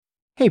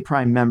Hey,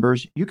 Prime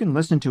members, you can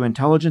listen to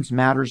Intelligence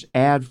Matters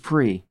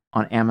ad-free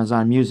on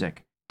Amazon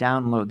Music.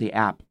 Download the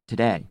app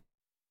today.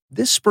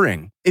 This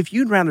spring, if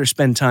you'd rather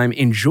spend time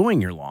enjoying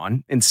your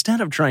lawn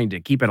instead of trying to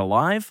keep it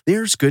alive,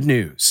 there's good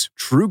news.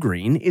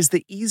 TruGreen is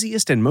the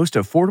easiest and most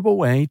affordable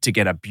way to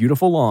get a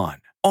beautiful lawn.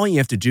 All you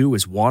have to do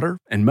is water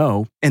and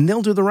mow, and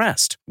they'll do the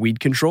rest. Weed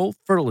control,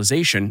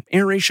 fertilization,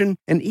 aeration,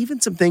 and even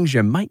some things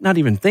you might not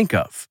even think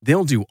of.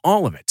 They'll do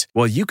all of it,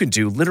 while you can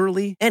do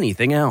literally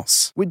anything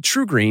else. With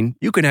TruGreen,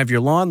 you can have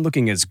your lawn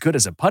looking as good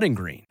as a putting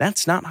green.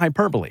 That's not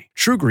hyperbole.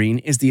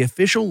 TruGreen is the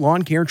official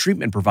lawn care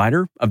treatment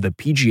provider of the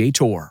PGA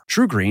Tour.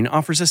 TruGreen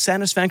offers a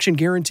satisfaction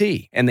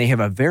guarantee, and they have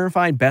a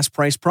verified best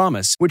price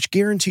promise, which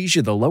guarantees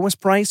you the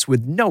lowest price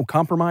with no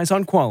compromise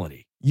on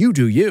quality. You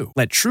do you.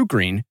 Let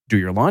TruGreen do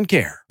your lawn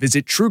care.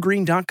 Visit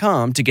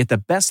TruGreen.com to get the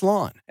best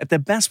lawn at the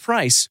best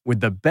price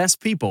with the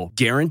best people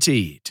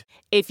guaranteed.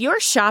 If you're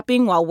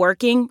shopping while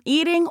working,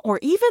 eating, or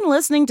even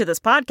listening to this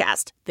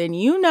podcast, then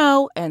you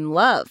know and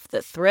love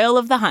the thrill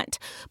of the hunt.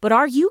 But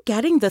are you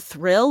getting the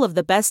thrill of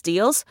the best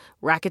deals?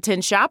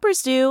 Rakuten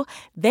shoppers do.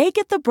 They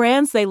get the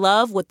brands they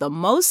love with the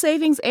most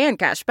savings and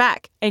cash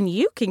back. And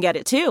you can get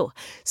it too.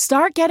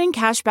 Start getting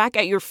cash back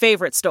at your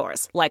favorite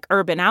stores like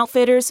Urban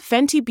Outfitters,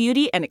 Fenty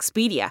Beauty, and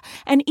Expedia.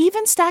 And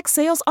even stack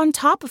sales on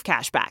top of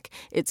cash back.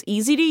 It's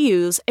easy to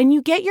use, and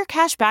you get your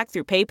cash back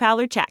through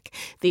PayPal or check.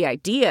 The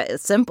idea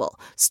is simple.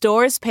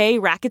 Stores pay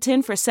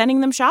Rakuten for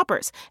sending them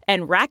shoppers,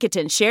 and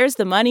Rakuten shares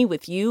the money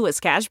with you as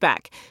cash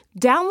back.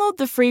 Download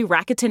the free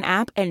Rakuten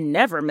app and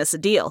never miss a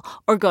deal,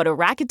 or go to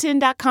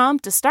Rakuten.com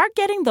to start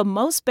getting the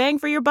most bang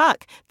for your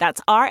buck. That's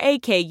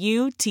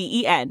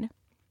Rakuten.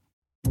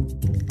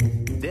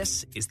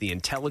 This is the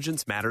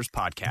Intelligence Matters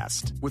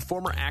Podcast with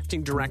former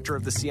acting director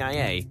of the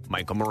CIA,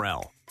 Michael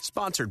Morell.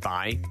 Sponsored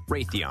by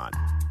Raytheon.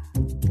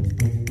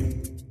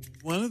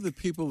 One of the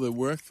people that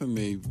worked for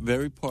me,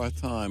 very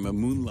part-time, a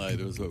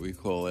moonlighter is what we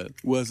call it,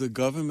 was a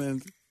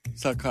government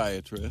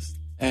psychiatrist,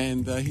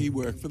 and he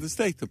worked for the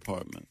State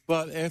Department.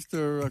 But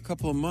after a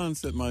couple of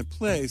months at my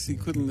place, he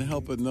couldn't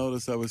help but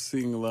notice I was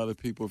seeing a lot of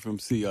people from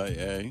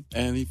CIA,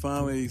 and he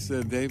finally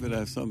said, "David, I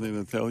have something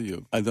to tell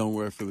you. I don't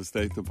work for the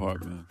State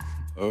Department."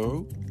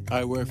 "Oh?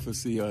 I work for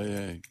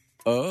CIA."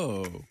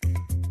 "Oh."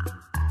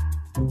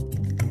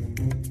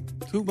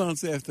 2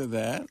 months after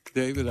that,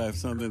 "David, I have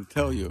something to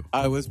tell you.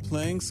 I was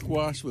playing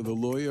squash with a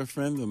lawyer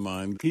friend of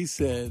mine. He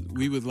said,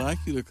 we would like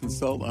you to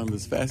consult on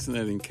this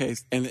fascinating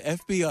case. An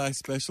FBI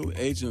special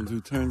agent who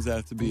turns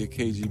out to be a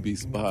KGB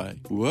spy."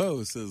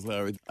 "Whoa," says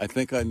Larry. "I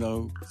think I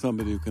know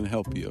somebody who can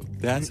help you."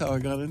 That's how I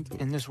got into it.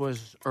 And this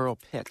was Earl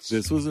Pitts.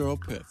 This was Earl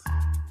Pitts.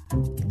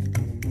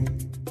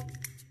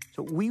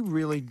 So we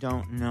really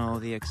don't know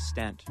the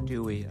extent,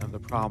 do we, of the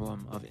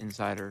problem of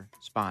insider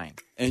spying.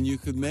 And you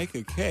could make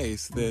a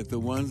case that the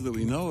ones that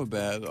we know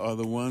about are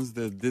the ones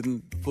that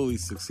didn't fully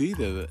succeed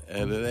at it.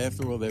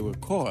 After all, they were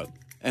caught.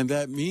 And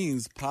that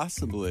means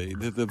possibly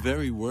that the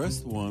very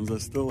worst ones are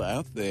still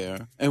out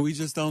there, and we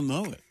just don't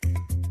know it.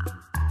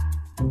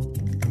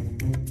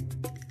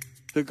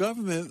 The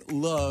government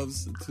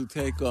loves to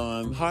take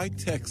on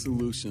high-tech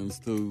solutions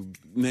to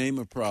name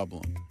a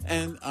problem.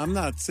 And I'm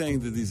not saying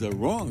that these are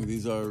wrong.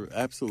 These are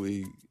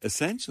absolutely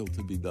essential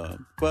to be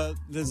done. But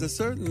there's a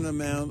certain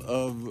amount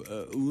of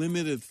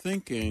limited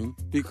thinking,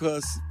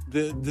 because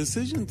the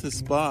decision to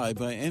spy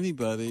by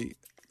anybody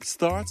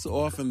starts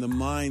off in the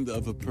mind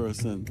of a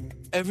person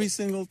every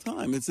single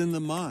time. It's in the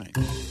mind.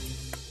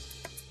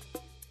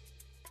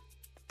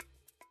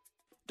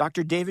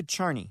 Dr. David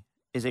Charney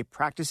is a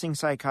practicing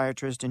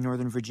psychiatrist in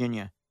Northern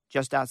Virginia,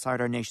 just outside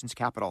our nation's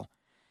capital.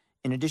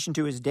 In addition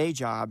to his day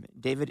job,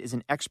 David is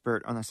an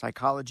expert on the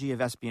psychology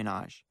of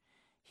espionage.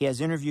 He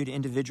has interviewed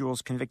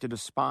individuals convicted of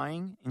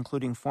spying,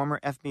 including former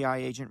FBI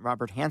agent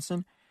Robert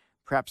Hanssen,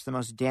 perhaps the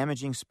most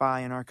damaging spy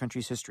in our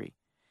country's history.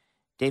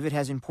 David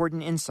has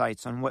important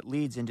insights on what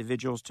leads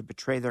individuals to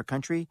betray their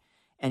country,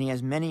 and he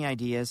has many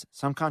ideas,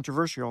 some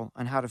controversial,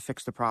 on how to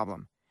fix the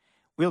problem.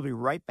 We'll be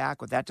right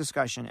back with that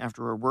discussion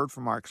after a word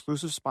from our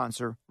exclusive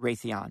sponsor,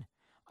 Raytheon.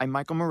 I'm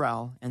Michael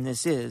Morell, and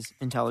this is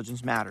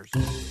Intelligence Matters.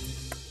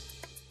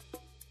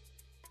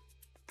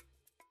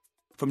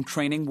 From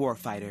training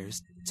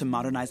warfighters, to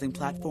modernizing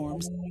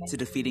platforms, to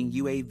defeating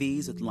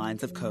UAVs with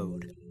lines of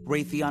code,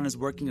 Raytheon is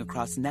working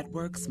across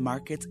networks,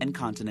 markets, and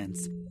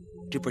continents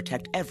to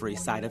protect every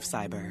side of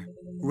cyber.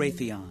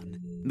 Raytheon,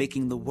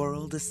 making the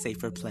world a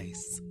safer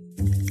place.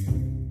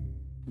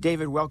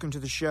 David, welcome to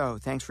the show.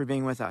 Thanks for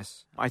being with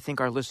us. I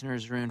think our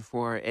listeners are in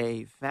for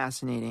a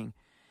fascinating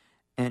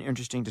and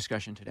interesting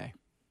discussion today.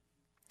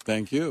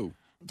 Thank you.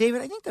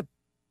 David, I think the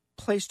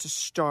place to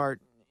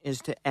start is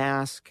to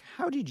ask,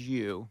 how did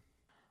you,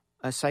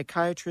 a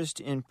psychiatrist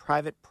in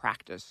private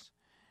practice,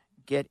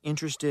 get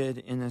interested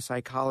in the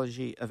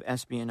psychology of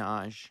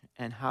espionage,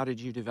 and how did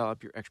you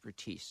develop your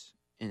expertise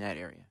in that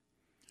area?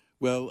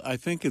 Well, I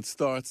think it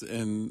starts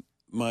in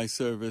my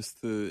service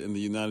in the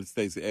United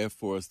States Air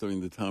Force during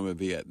the time of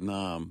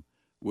Vietnam,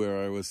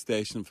 where I was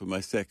stationed for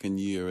my second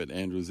year at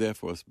Andrews Air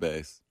Force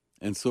Base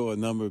and saw a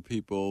number of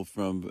people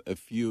from a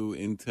few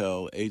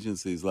intel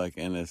agencies like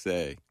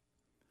NSA.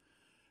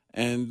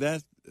 And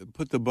that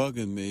put the bug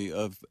in me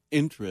of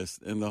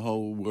interest in the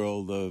whole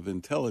world of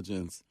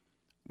intelligence.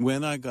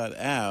 When I got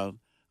out,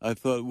 I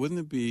thought, wouldn't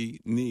it be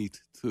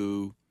neat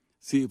to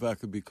see if I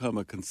could become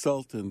a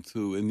consultant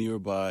to a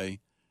nearby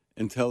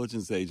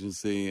intelligence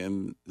agency?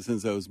 And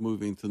since I was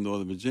moving to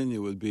Northern Virginia,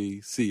 it would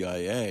be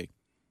CIA.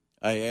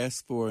 I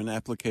asked for an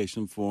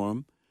application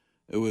form.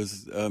 It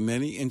was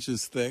many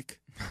inches thick.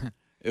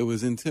 It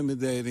was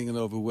intimidating and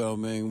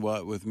overwhelming,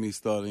 what with me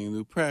starting a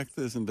new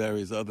practice and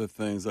various other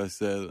things. I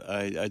said,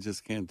 I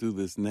just can't do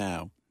this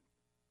now.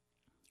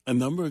 A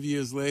number of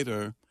years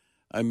later,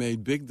 I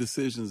made big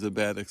decisions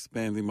about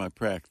expanding my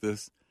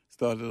practice,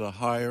 started to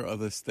hire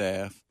other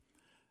staff,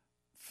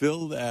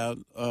 filled out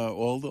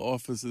all the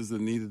offices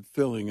that needed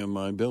filling in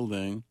my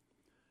building,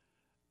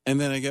 and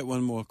then I get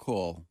one more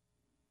call.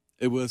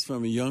 It was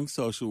from a young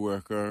social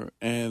worker,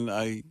 and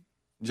I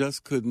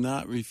just could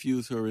not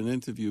refuse her an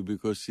interview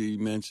because she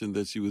mentioned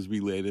that she was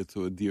related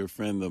to a dear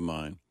friend of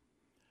mine.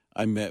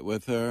 I met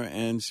with her,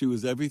 and she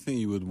was everything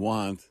you would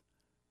want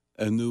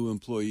a new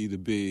employee to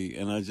be,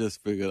 and I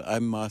just figured I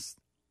must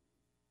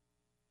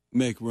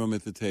make room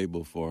at the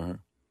table for her.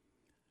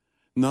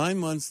 9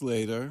 months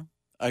later,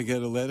 I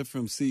get a letter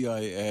from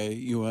CIA.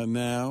 You are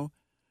now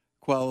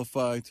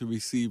qualified to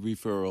receive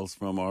referrals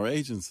from our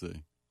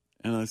agency.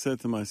 And I said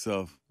to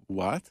myself,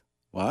 what?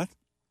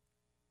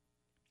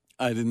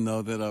 I didn't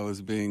know that I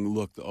was being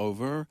looked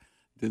over.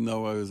 Didn't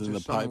know I was in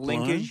the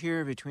pipeline. Linkage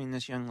here between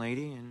this young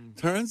lady and...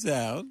 Turns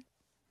out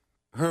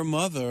her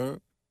mother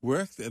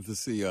worked at the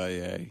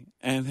CIA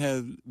and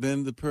had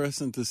been the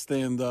person to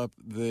stand up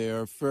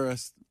their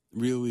first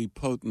really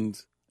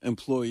potent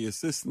employee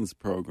assistance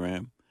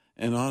program.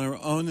 And on her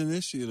own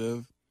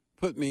initiative,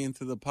 put me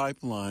into the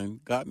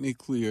pipeline, got me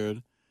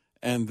cleared,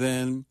 and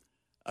then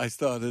I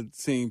started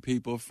seeing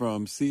people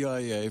from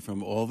CIA,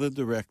 from all the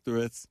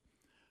directorates.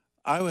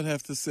 I would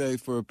have to say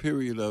for a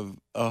period of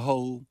a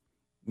whole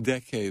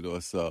decade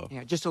or so.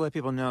 Yeah, just to let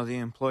people know, the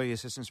Employee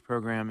Assistance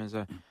Program is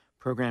a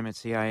program at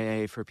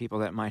CIA for people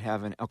that might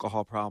have an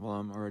alcohol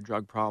problem or a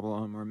drug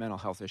problem or mental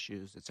health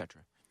issues,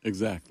 etc.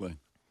 Exactly.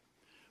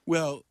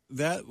 Well,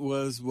 that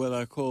was what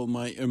I call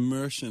my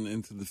immersion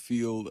into the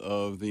field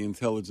of the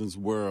intelligence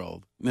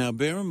world. Now,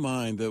 bear in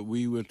mind that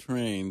we were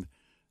trained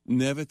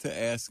never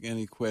to ask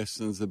any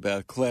questions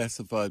about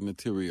classified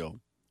material.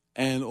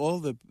 And all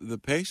the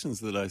patients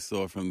that I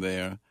saw from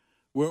there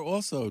were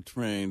also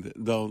trained,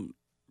 don't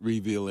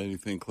reveal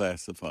anything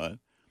classified.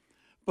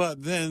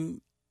 But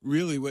then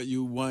really what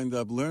you wind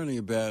up learning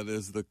about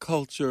is the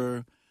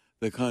culture,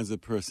 the kinds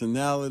of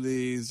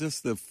personalities,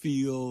 just the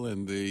feel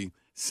and the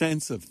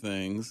sense of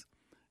things.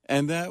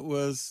 And that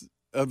was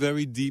a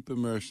very deep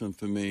immersion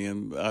for me,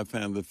 and I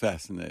found it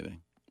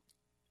fascinating.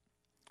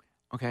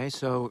 Okay,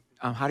 so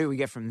how do we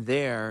get from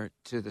there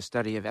to the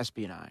study of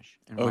espionage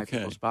and why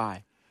people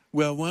spy?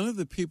 Well, one of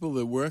the people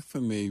that worked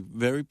for me,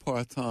 very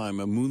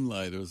part-time, a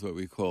moonlighter is what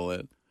we call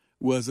it,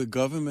 was a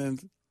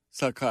government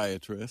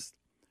psychiatrist.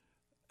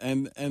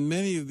 And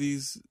many of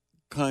these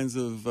kinds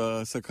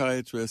of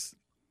psychiatrists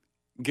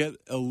get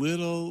a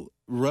little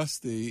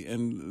rusty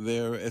in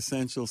their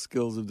essential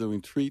skills of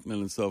doing treatment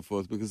and so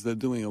forth because they're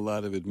doing a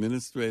lot of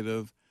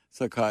administrative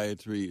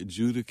psychiatry,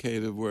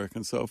 adjudicative work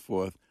and so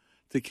forth.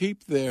 To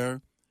keep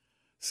their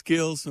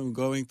skills from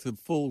going to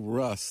full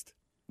rust,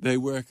 they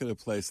work at a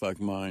place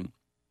like mine.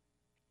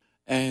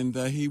 And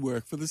he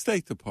worked for the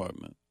State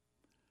Department.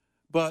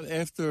 But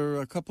after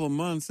a couple of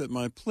months at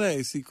my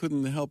place, he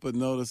couldn't help but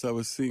notice I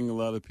was seeing a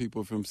lot of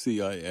people from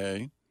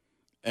CIA.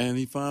 And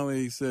he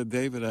finally said,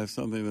 David, I have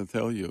something to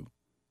tell you.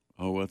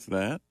 Oh, what's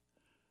that?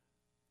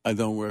 I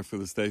don't work for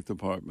the State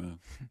Department.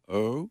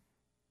 Oh?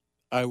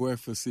 I work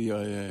for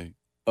CIA.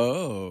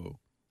 Oh.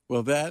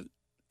 Well, that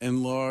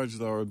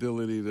enlarged our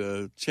ability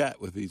to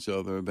chat with each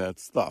other about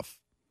stuff.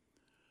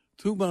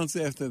 2 months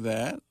after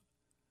that,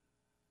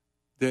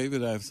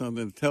 David, I have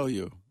something to tell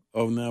you.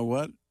 Oh, now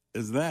what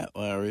is that,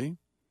 Larry?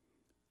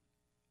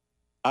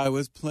 I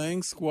was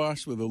playing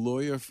squash with a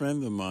lawyer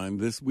friend of mine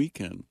this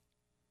weekend.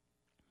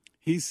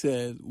 He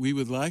said, we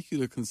would like you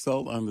to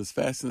consult on this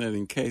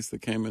fascinating case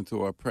that came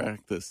into our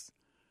practice.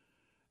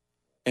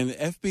 An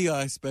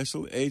FBI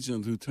special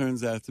agent who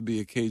turns out to be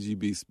a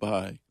KGB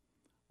spy.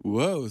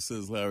 Whoa,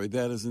 says Larry,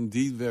 that is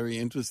indeed very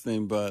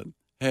interesting, but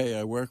hey,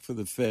 I work for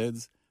the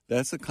feds.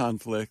 That's a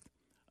conflict.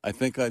 I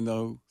think I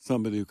know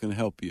somebody who can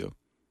help you.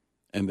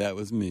 And that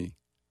was me.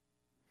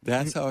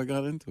 That's how I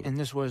got into it. And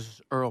this was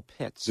Earl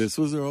Pitts. This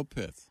was Earl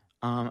Pitts.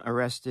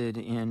 Arrested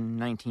in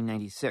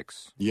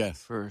 1996.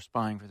 Yes. For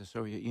spying for the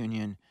Soviet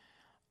Union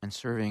and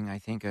serving, I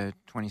think, a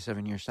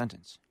 27-year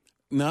sentence.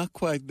 Not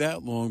quite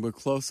that long, but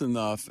close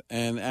enough.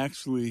 And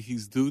actually,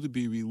 he's due to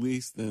be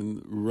released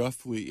in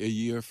roughly a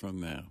year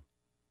from now.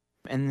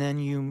 And then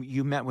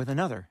you met with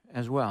another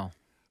as well.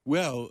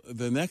 Well,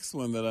 the next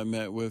one that I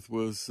met with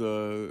was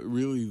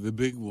really the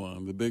big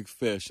one, the big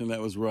fish, and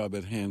that was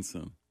Robert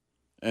Hanssen.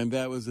 And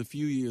that was a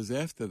few years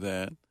after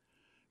that.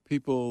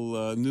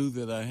 people knew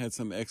that I had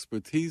some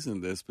expertise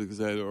in this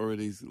because I had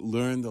already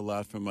learned a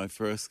lot from my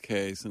first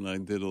case, and I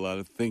did a lot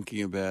of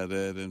thinking about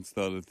it and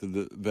started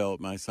to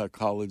develop my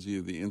psychology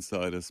of the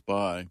insider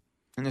spy.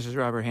 And this is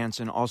Robert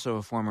Hansen, also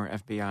a former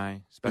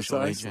FBI special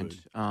Precisely.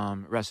 agent,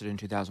 arrested in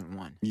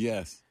 2001.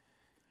 Yes.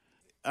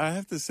 I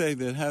have to say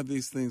that how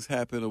these things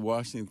happen in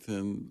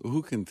Washington,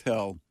 who can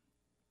tell?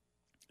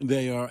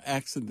 They are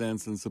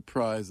accidents and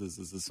surprises.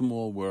 It's a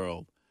small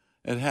world.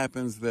 It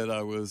happens that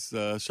I was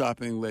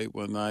shopping late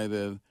one night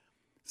at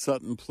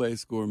Sutton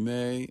Place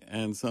Gourmet,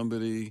 and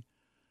somebody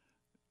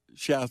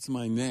shouts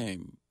my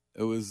name.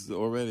 It was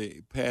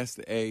already past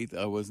 8.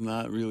 I was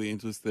not really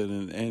interested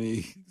in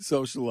any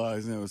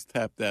socializing. I was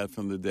tapped out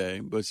from the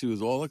day, but she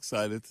was all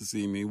excited to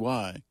see me.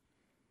 Why?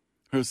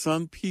 Her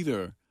son,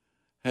 Peter,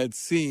 had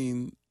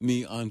seen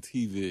me on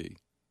TV.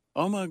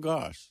 Oh, my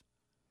gosh.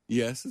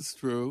 Yes, it's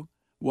true.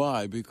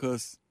 Why?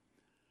 Because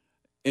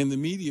in the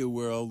media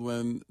world,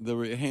 when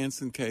the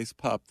Hansen case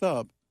popped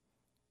up,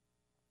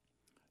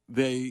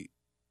 they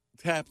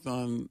tapped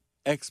on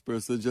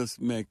experts that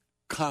just make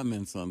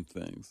comments on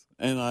things,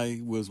 and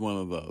I was one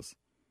of those.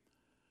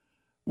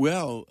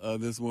 Well,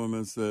 this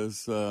woman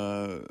says,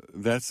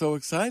 that's so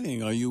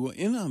exciting. Are you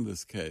in on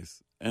this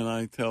case? And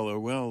I tell her,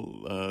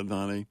 well,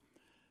 Donnie,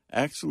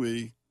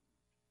 actually,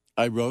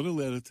 I wrote a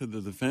letter to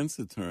the defense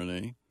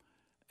attorney,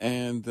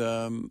 and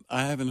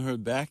I haven't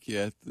heard back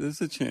yet.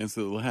 There's a chance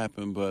it will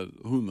happen, but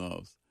who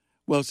knows?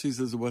 Well, she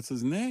says, what's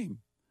his name?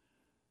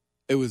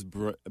 It was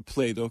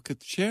Plato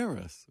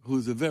Katcharis,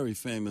 who's a very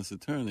famous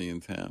attorney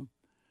in town.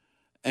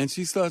 And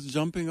she starts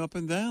jumping up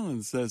and down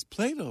and says,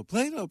 Plato,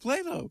 Plato,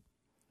 Plato.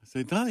 I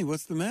say, Donnie,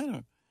 what's the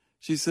matter?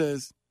 She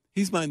says,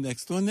 he's my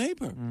next-door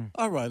neighbor.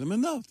 I'll write him a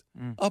note.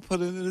 I'll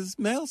put it in his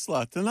mail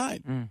slot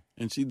tonight.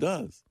 And she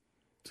does.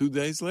 2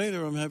 days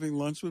later, I'm having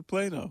lunch with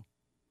Plato.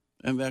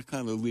 And that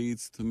kind of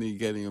leads to me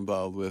getting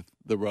involved with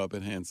the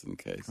Robert Hansen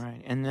case.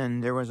 Right. And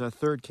then there was a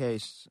third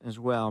case as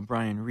well,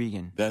 Brian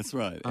Regan. That's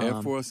right.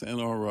 Air Force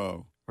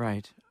NRO.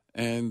 Right.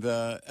 And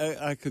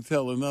I could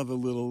tell another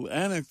little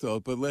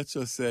anecdote, but let's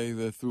just say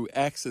that through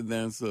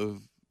accidents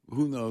of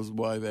who knows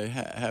why they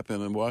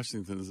happen in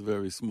Washington, it's a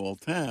very small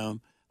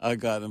town, I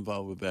got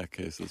involved with that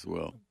case as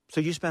well. So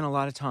you spent a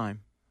lot of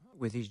time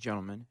with these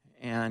gentlemen,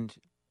 and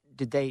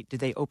did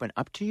they open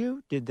up to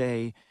you?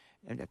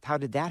 How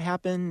did that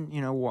happen?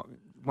 You know,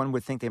 one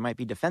would think they might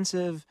be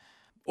defensive.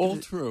 All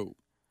true.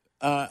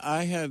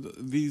 I had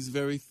these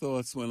very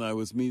thoughts when I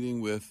was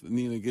meeting with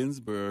Nina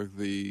Ginsburg,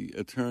 the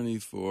attorney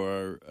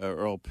for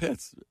Earl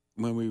Pitts,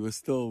 when we were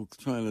still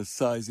trying to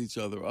size each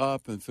other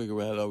up and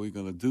figure out, are we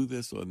going to do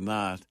this or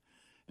not?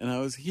 And I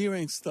was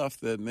hearing stuff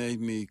that made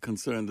me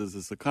concerned as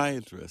a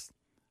psychiatrist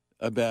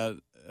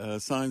about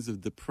signs of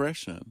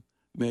depression,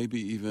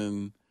 maybe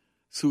even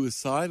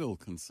suicidal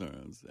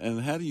concerns.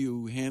 And how do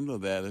you handle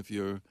that if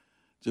you're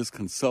just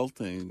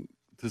consulting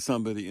to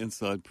somebody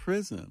inside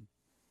prison,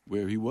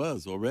 where he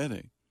was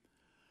already?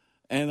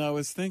 And I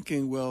was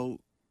thinking, well,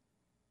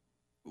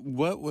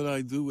 what would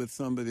I do with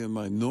somebody in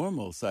my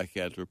normal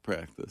psychiatric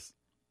practice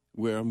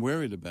where I'm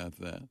worried about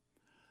that?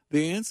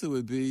 The answer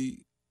would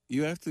be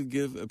you have to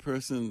give a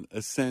person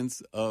a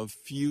sense of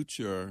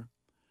future,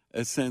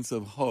 a sense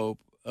of hope,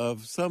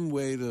 of some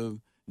way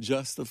to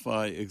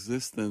justify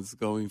existence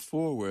going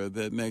forward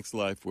that makes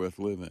life worth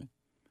living.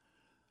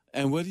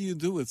 And what do you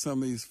do with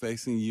somebody who's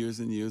facing years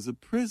and years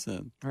of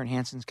prison? Or in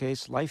Hansen's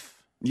case,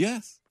 life.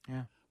 Yes.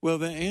 Yeah. Well,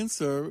 the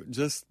answer,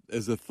 just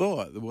as a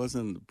thought, it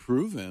wasn't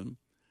proven,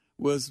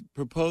 was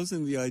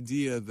proposing the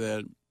idea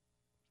that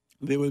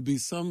there would be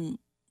some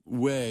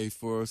way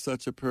for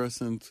such a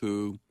person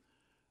to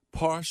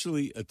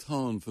partially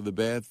atone for the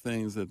bad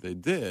things that they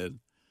did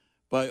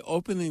by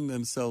opening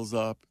themselves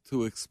up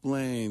to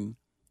explain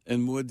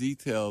in more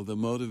detail the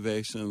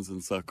motivations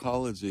and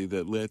psychology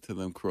that led to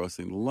them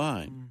crossing the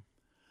line.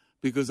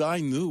 Because I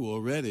knew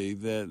already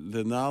that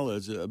the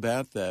knowledge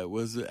about that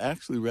was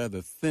actually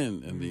rather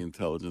thin in the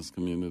intelligence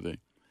community.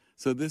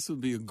 So this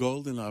would be a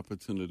golden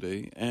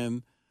opportunity,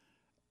 and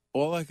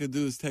all I could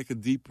do is take a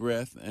deep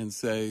breath and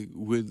say,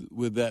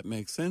 would that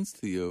make sense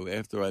to you,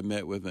 after I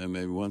met with him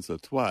maybe once or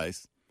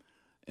twice?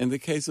 In the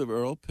case of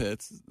Earl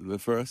Pitts, the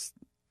first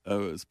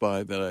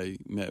spy that I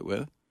met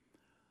with,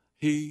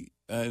 he,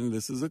 and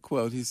this is a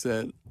quote, he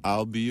said,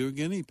 I'll be your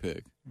guinea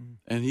pig.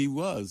 And he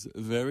was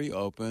very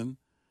open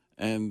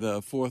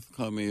and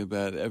forthcoming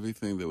about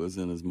everything that was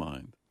in his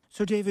mind.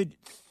 So, David,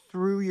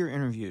 through your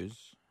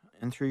interviews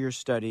and through your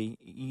study,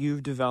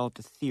 you've developed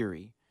a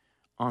theory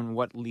on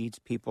what leads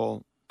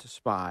people to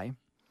spy.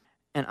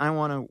 And I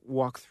want to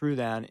walk through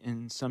that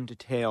in some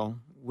detail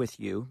with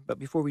you. But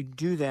before we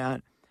do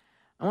that,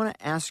 I want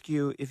to ask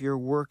you if your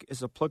work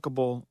is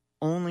applicable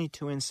only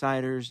to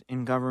insiders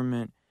in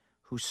government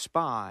who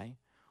spy,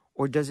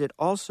 or does it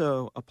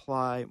also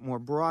apply more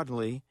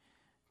broadly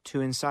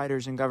to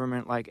insiders in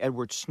government like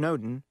Edward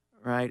Snowden,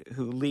 right,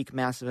 who leak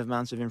massive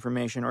amounts of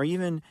information, or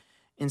even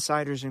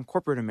insiders in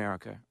corporate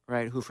America,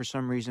 right, who for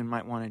some reason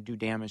might want to do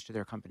damage to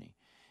their company?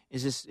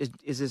 Is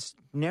this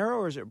narrow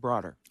or is it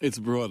broader? It's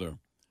broader.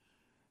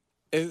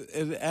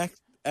 It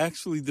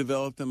actually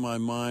developed in my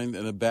mind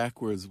in a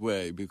backwards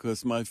way,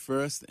 because my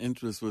first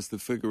interest was to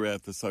figure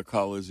out the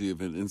psychology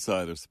of an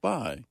insider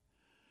spy.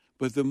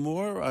 But the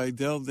more I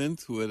delved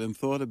into it and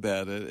thought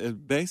about it,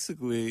 it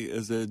basically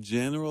is a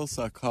general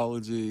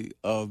psychology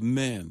of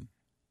men.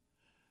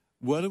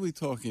 What are we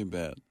talking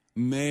about?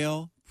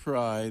 Male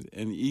pride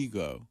and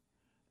ego,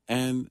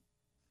 and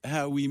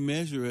how we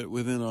measure it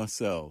within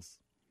ourselves.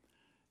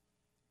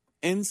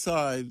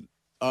 Inside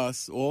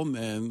us, all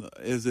men,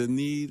 is a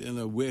need and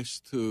a wish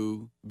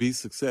to be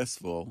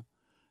successful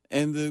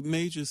in the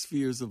major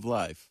spheres of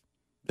life.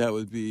 That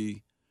would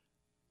be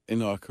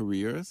in our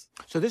careers.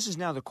 So this is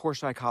now the core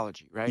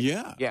psychology, right?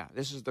 Yeah. Yeah,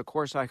 this is the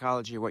core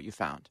psychology of what you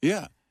found.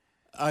 Yeah.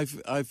 I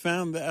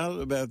found out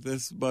about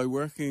this by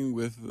working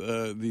with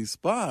these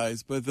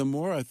spies, but the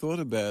more I thought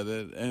about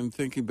it and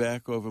thinking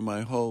back over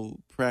my whole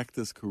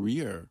practice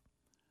career,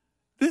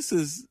 this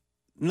is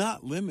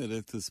not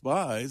limited to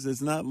spies.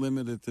 It's not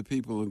limited to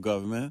people in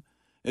government.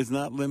 It's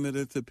not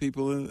limited to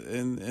people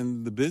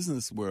in the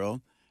business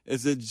world.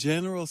 It's a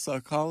general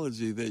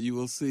psychology that you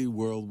will see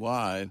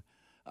worldwide.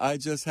 I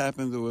just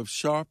happen to have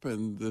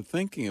sharpened the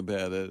thinking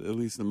about it, at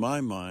least in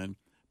my mind,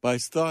 by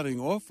starting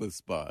off with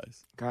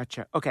spies.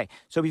 Gotcha. Okay,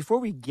 so before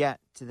we get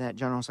to that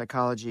general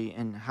psychology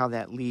and how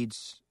that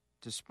leads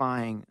to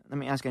spying, let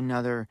me ask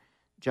another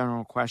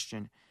general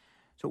question.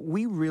 So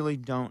we really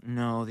don't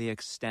know the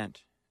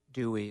extent,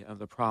 do we, of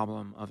the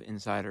problem of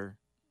insider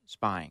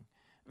spying?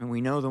 I mean,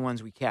 we know the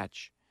ones we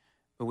catch,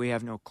 but we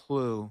have no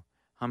clue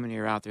how many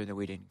are out there that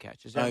we didn't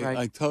catch. Is that right?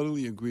 I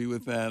totally agree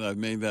with that. I've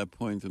made that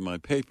point in my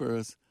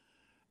papers.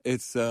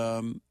 It's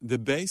the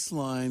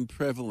baseline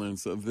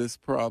prevalence of this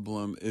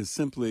problem is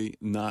simply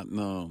not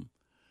known.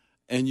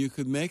 And you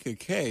could make a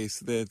case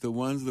that the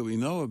ones that we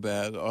know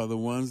about are the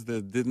ones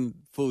that didn't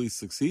fully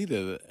succeed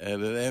at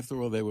it.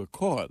 After all, they were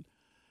caught.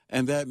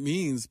 And that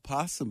means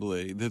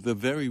possibly that the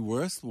very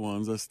worst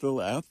ones are still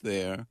out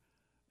there,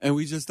 and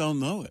we just don't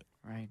know it.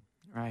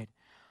 Right.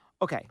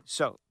 Okay,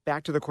 so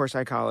back to the core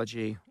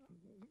psychology.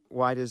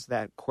 Why does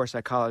that core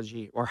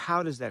psychology, or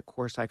how does that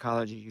core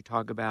psychology you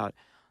talk about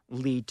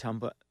lead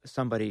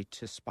somebody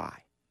to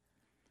spy?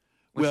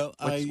 What's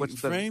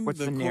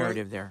the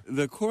narrative there?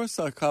 The core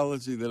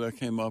psychology that I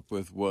came up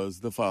with was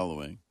the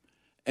following: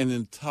 an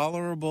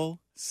intolerable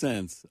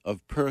sense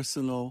of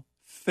personal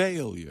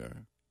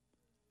failure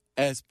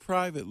as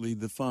privately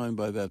defined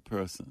by that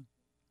person.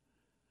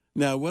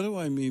 Now, what do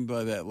I mean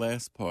by that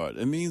last part?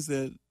 It means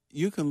that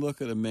you can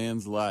look at a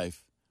man's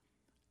life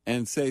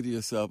and say to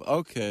yourself,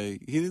 okay,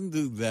 he didn't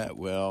do that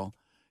well.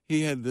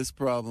 He had this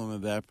problem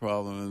and that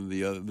problem and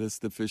the other, this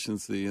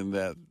deficiency and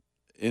that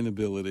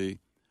inability.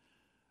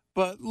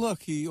 But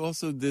look, he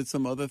also did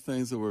some other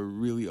things that were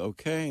really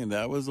okay, and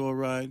that was all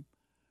right.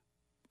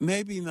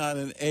 Maybe not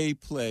an A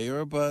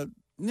player, but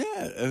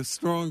yeah, a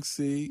strong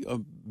C, a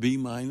B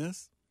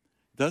minus.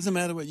 Doesn't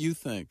matter what you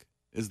think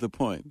is the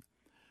point.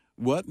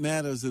 What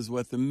matters is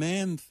what the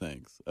man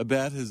thinks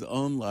about his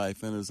own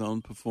life and his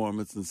own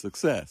performance and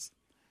success.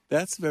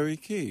 That's very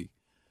key.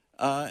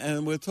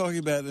 And we're talking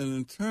about an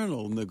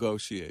internal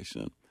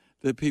negotiation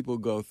that people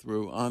go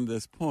through on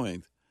this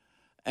point.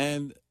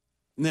 And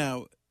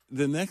now,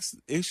 the next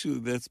issue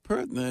that's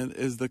pertinent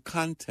is the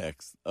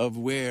context of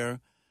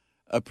where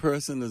a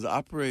person is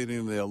operating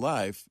in their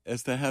life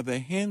as to how they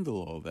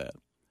handle all that.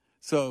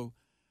 So,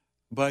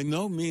 by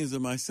no means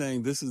am I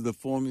saying this is the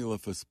formula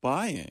for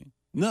spying.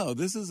 No,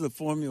 this is the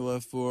formula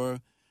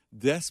for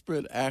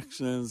desperate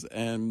actions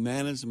and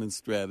management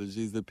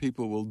strategies that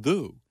people will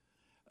do.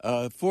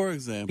 For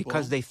example...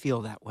 Because they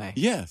feel that way.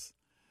 Yes.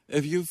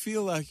 If you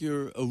feel like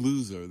you're a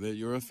loser, that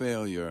you're a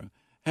failure,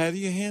 how do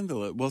you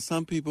handle it? Well,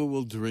 some people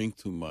will drink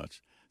too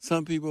much.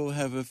 Some people will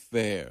have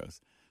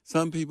affairs.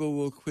 Some people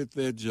will quit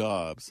their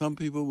jobs. Some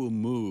people will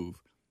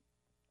move.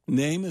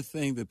 Name a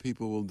thing that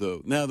people will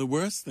do. Now, the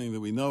worst thing that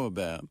we know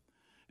about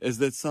is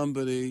that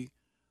somebody,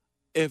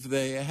 if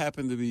they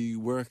happen to be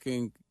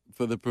working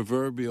for the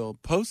proverbial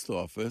post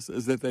office,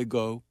 is that they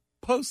go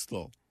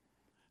postal.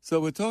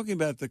 So we're talking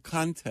about the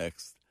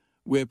context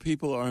where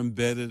people are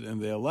embedded in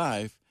their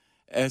life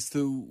as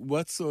to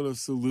what sort of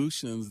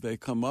solutions they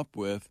come up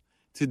with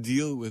to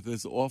deal with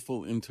this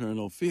awful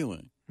internal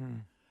feeling.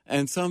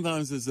 And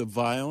sometimes it's a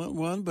violent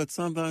one, but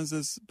sometimes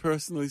it's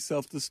personally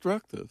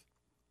self-destructive.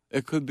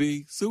 It could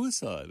be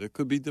suicide. It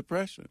could be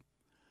depression.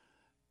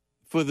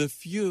 For the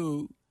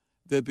few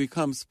that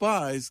become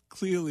spies,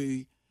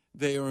 clearly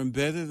they are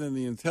embedded in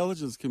the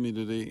intelligence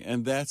community,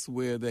 and that's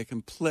where they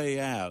can play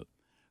out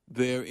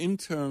their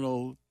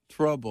internal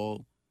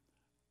trouble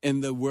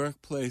in the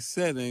workplace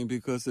setting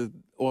because it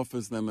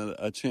offers them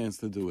a chance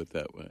to do it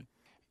that way.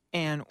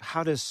 And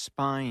how does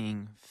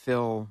spying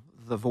fill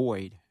the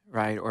void,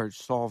 right, or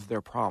solve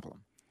their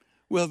problem?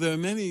 Well, there are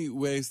many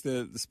ways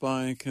that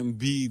spying can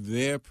be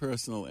their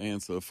personal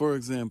answer. For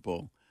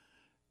example,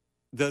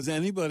 does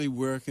anybody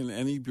work in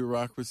any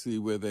bureaucracy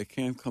where they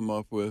can't come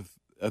up with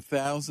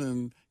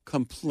 1,000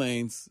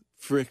 complaints,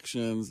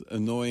 frictions,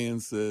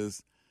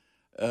 annoyances,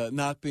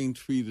 not being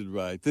treated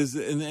right? There's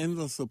an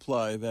endless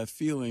supply of that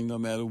feeling no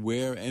matter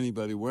where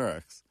anybody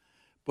works.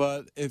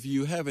 But if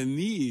you have a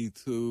need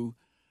to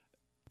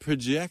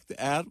project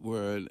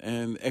outward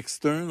and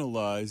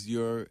externalize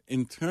your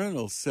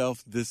internal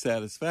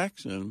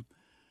self-dissatisfaction,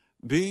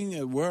 being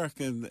at work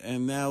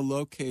and now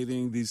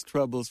locating these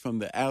troubles from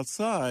the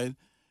outside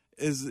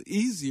is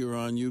easier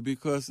on you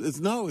because it's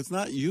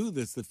not you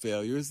that's the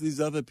failure. It's these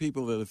other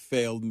people that have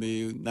failed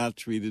me, not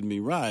treated me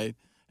right,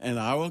 and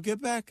I will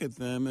get back at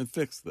them and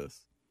fix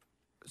this.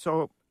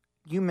 So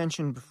you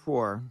mentioned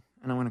before,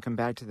 and I want to come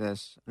back to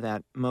this,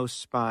 that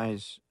most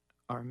spies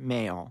are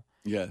male.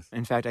 Yes.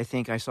 In fact, I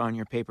think I saw in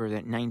your paper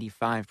that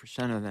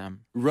 95% of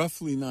them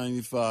Roughly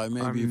 95,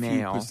 maybe a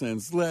male. few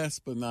percent less,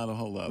 but not a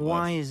whole lot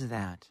Why less. is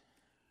that?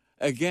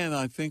 Again,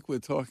 I think we're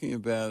talking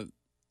about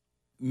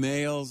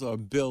males are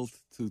built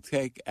to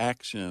take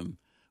action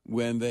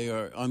when they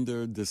are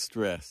under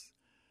distress.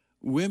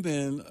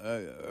 Women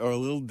are a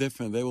little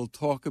different. They will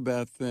talk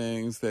about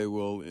things. They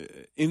will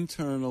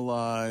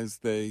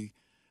internalize. They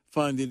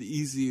find it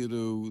easier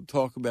to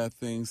talk about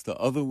things to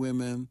other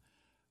women.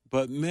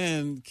 But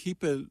men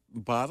keep it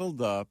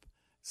bottled up.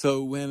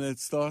 So when it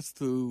starts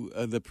to,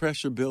 the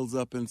pressure builds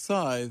up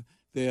inside,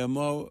 they are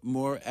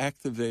more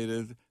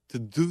activated to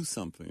do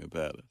something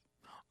about it.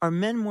 Are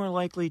men more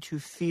likely to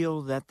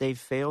feel that they've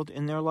failed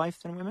in their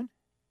life than women?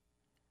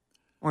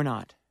 Or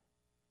not?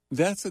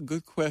 That's a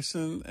good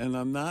question, and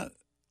I'm not,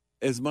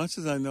 as much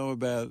as I know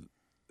about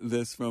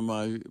this from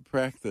my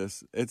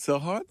practice, it's a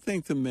hard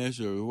thing to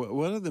measure.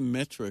 What are the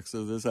metrics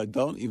of this? I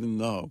don't even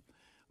know.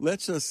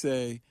 Let's just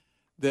say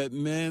that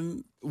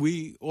men,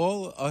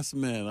 all us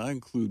men, I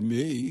include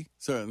me,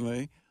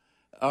 certainly,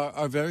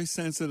 are very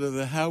sensitive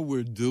to how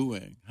we're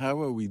doing. How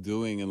are we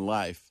doing in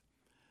life?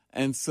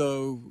 And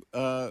so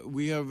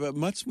we have a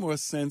much more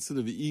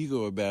sensitive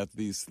ego about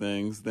these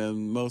things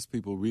than most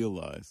people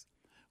realize.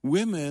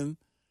 Women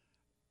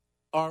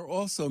are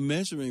also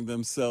measuring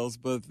themselves,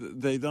 but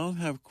they don't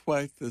have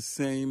quite the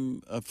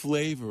same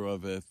flavor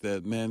of it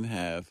that men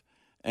have,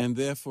 and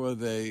therefore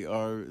they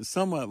are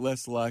somewhat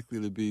less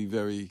likely to be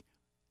very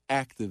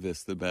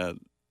activist about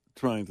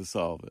trying to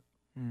solve it.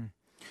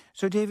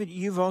 So, David,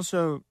 you've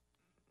also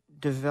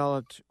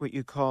developed what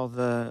you call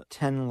the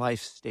 10 life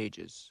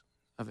stages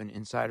of an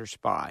insider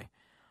spy.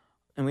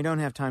 And we don't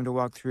have time to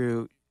walk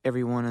through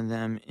every one of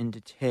them in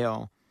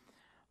detail.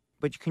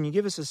 But can you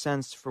give us a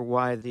sense for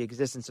why the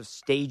existence of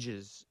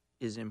stages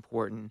is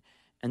important,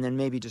 and then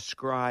maybe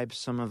describe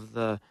some of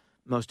the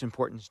most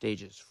important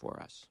stages for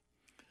us?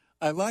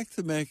 I'd like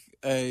to make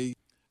a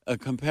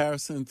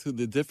comparison to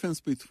the difference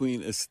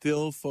between a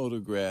still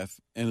photograph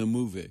and a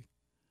movie.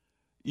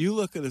 You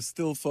look at a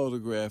still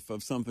photograph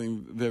of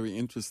something very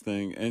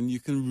interesting, and you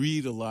can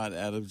read a lot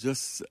out of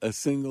just a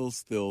single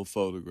still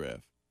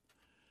photograph.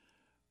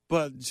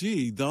 But,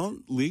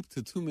 don't leap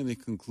to too many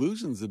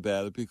conclusions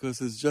about it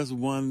because it's just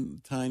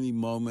one tiny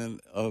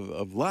moment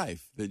of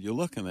life that you're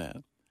looking at.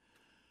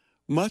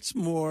 Much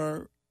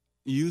more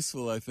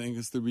useful, I think,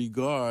 is to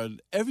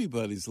regard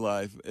everybody's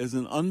life as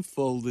an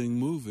unfolding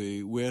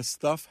movie where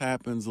stuff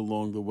happens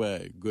along the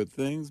way, good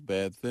things,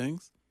 bad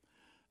things.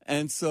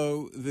 And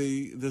so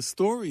the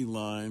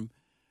storyline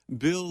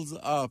builds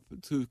up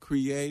to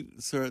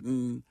create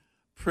certain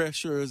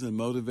pressures and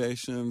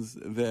motivations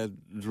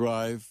that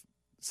drive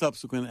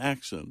subsequent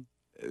action.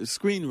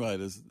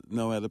 Screenwriters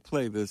know how to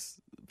play this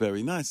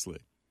very nicely.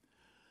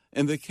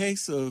 In the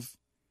case of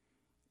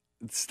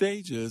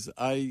stages,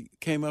 I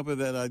came up with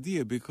that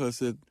idea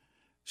because it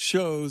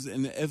shows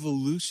an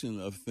evolution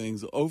of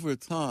things over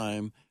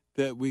time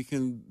that we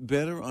can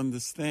better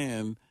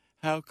understand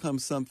how come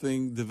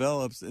something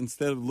develops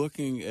instead of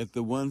looking at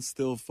the one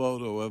still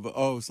photo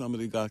of,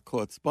 somebody got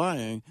caught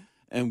spying,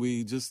 and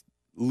we just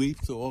leap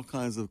to all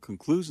kinds of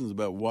conclusions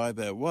about why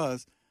that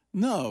was.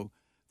 No,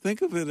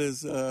 think of it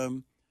as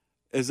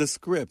a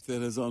script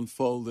that is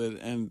unfolded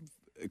and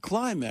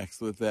climaxed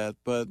with that,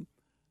 but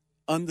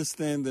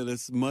understand that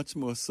it's much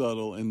more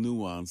subtle and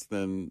nuanced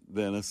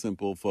than a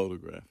simple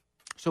photograph.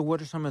 So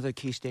what are some of the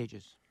key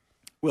stages?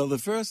 Well, the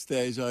first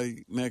stage I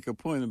make a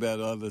point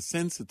about are the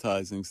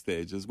sensitizing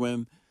stages,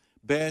 when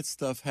bad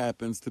stuff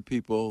happens to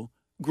people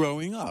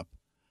growing up.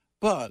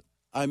 But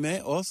I may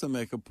also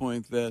make a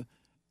point that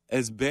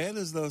as bad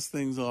as those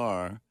things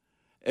are,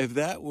 if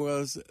that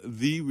was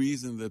the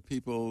reason that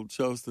people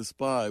chose to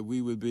spy,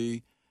 we would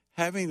be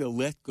having to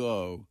let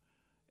go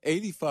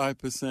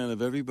 85%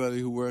 of everybody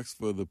who works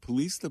for the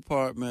police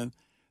department,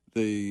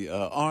 the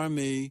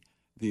army,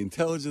 the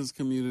intelligence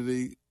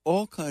community,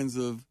 all kinds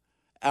of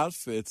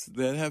outfits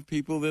that have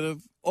people that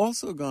have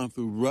also gone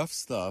through rough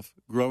stuff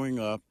growing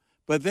up,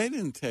 but they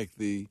didn't take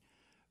the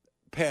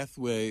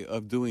pathway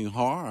of doing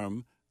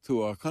harm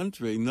to our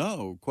country.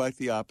 No, quite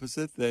the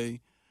opposite.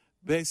 They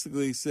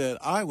basically said,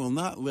 I will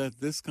not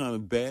let this kind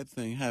of bad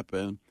thing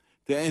happen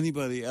to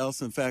anybody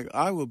else. In fact,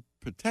 I will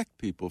protect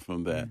people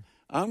from that.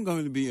 I'm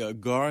going to be a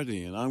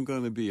guardian. I'm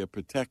going to be a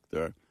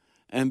protector.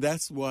 And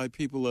that's why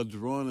people are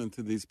drawn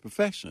into these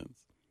professions.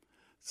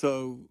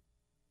 So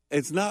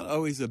it's not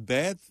always a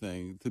bad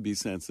thing to be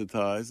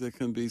sensitized. It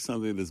can be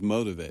something that's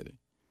motivating.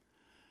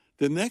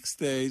 The next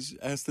stage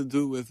has to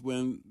do with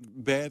when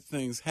bad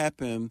things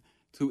happen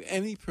to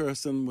any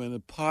person when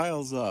it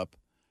piles up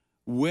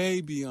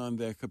way beyond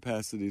their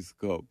capacity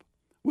scope.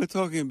 We're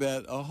talking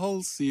about a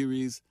whole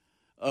series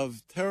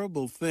of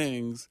terrible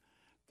things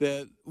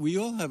that we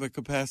all have a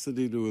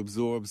capacity to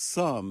absorb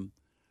some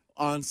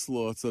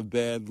onslaughts of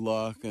bad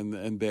luck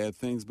and bad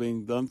things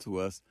being done to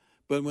us.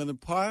 But when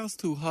it piles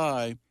too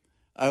high,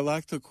 I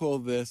like to call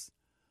this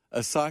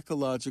a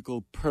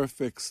psychological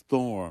perfect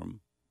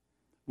storm,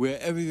 where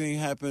everything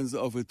happens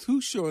over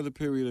too short a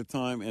period of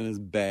time and is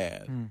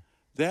bad.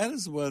 That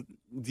is what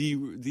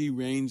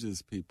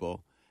deranges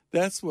people.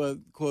 That's what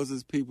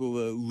causes people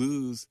to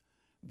lose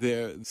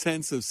their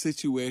sense of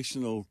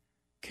situational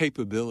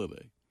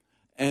capability.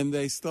 And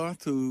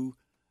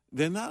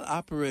they're not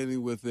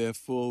operating with their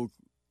full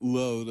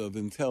load of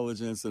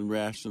intelligence and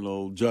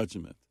rational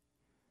judgment.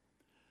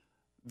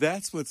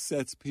 That's what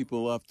sets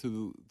people up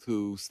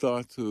to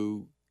start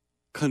to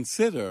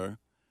consider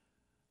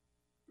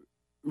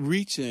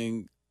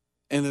reaching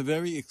in a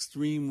very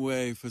extreme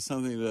way for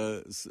something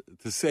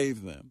to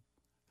save them.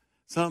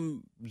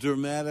 Some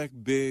dramatic,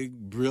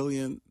 big,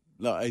 brilliant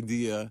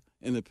idea,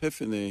 an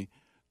epiphany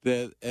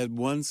that at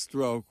one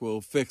stroke will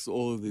fix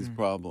all of these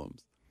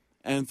problems.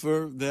 And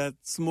for that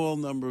small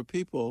number of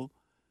people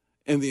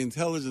in the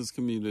intelligence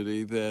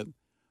community that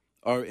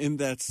are in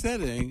that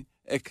setting,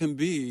 it can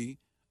be,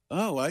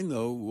 oh, I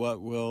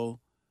know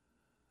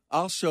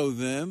I'll show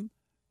them.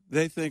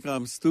 They think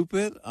I'm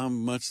stupid.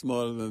 I'm much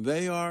smarter than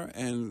they are.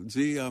 And,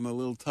 gee, I'm a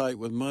little tight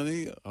with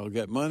money. I'll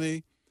get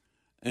money.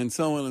 And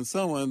so on and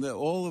so on. That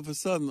all of a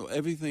sudden,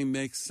 everything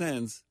makes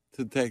sense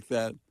to take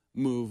that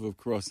move of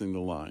crossing the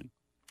line.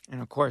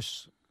 And, of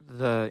course,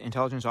 the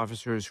intelligence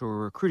officers who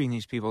are recruiting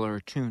these people are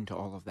attuned to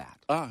all of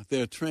that.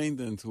 They're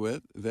trained into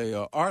it. They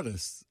are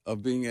artists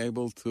of being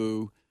able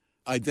to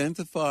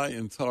identify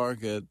and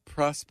target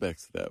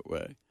prospects that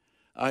way.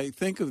 I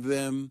think of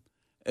them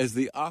as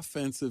the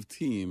offensive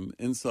team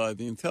inside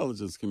the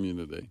intelligence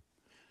community.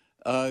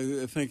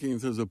 Thinking in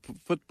terms of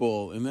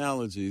football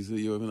analogies, that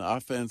you have an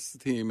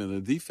offensive team and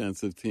a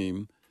defensive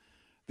team.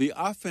 The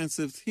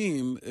offensive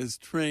team is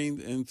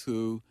trained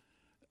into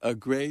a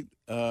great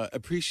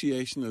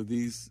appreciation of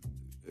these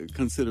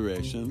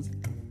considerations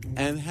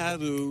and how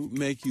to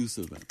make use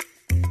of them.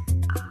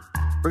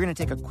 We're going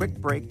to take a quick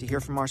break to hear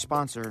from our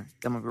sponsor,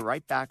 then we'll be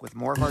right back with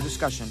more of our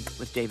discussion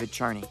with David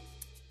Charney.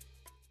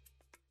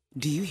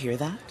 Do you hear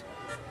that?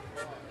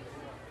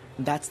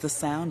 That's the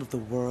sound of the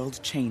world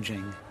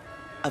changing,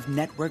 of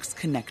networks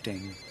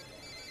connecting,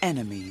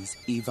 enemies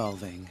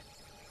evolving.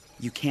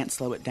 You can't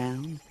slow it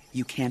down,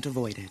 you can't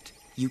avoid it,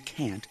 you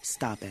can't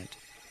stop it.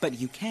 But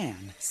you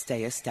can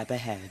stay a step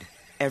ahead.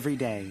 Every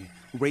day,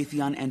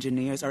 Raytheon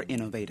engineers are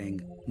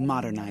innovating,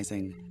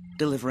 modernizing,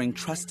 delivering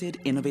trusted,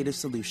 innovative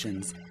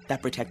solutions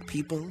that protect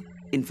people,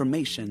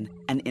 information,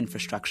 and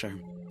infrastructure.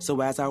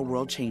 So as our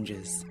world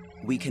changes,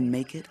 we can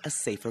make it a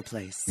safer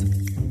place.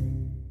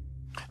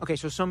 Okay,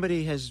 so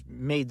somebody has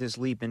made this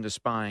leap into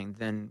spying,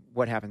 then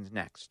what happens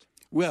next?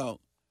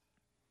 Well,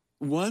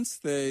 once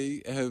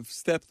they have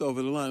stepped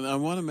over the line, I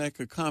want to make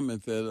a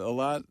comment that a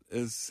lot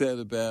is said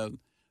about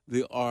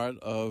the art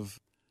of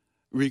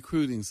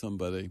recruiting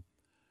somebody.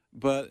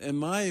 But in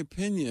my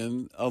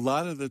opinion, a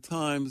lot of the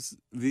times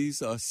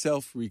these are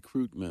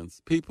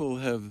self-recruitments. People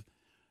have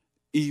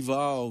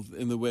evolved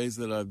in the ways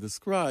that I've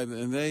described,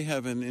 and they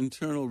have an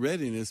internal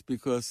readiness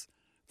because,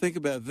 think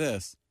about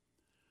this,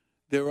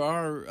 there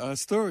are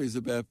stories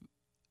about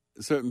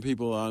certain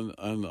people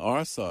on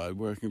our side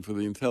working for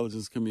the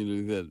intelligence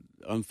community that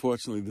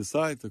unfortunately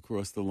decide to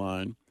cross the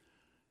line,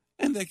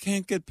 and they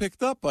can't get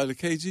picked up by the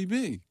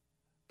KGB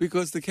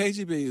because the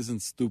KGB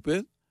isn't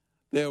stupid.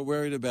 They're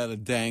worried about a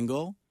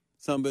dangle,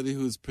 somebody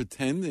who's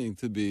pretending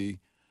to be,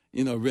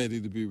 ready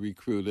to be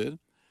recruited.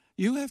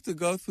 You have to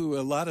go through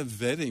a lot of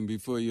vetting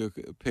before you're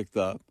picked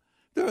up.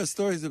 There are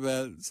stories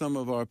about some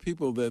of our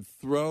people that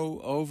throw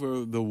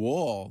over the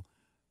wall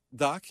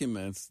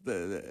documents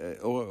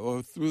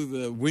or through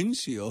the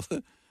windshield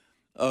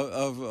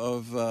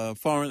of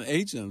foreign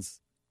agents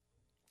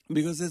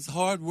because it's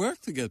hard work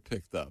to get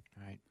picked up.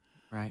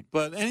 Right.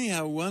 But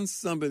anyhow, once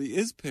somebody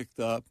is picked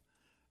up,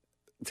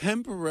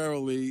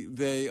 temporarily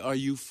they are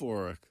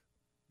euphoric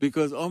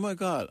because, oh my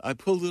God, I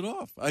pulled it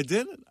off. I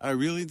did it. I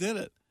really did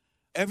it.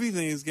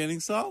 Everything is getting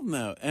solved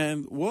now.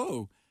 And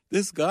whoa,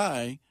 this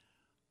guy,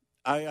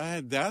 I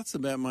had doubts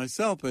about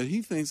myself, but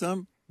he thinks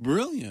I'm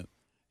brilliant.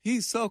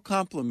 He's so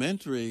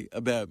complimentary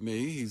about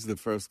me. He's the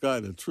first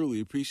guy to truly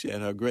appreciate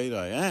how great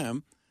I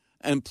am.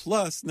 And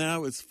plus,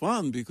 now it's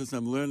fun because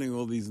I'm learning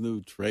all these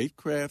new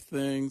tradecraft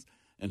things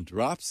and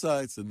drop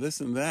sites and this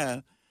and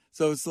that.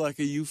 So it's like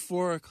a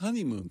euphoric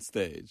honeymoon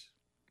stage.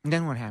 And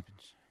then what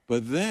happens?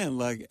 But then,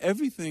 like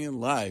everything in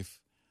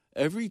life,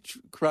 every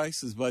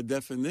crisis by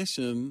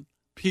definition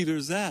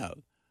peters out.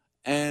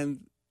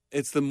 And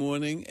it's the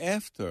morning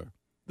after.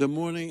 The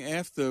morning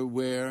after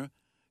where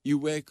you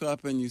wake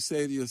up and you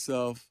say to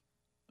yourself,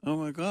 oh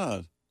my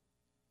God,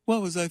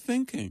 what was I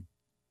thinking?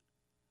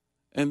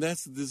 And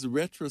that's this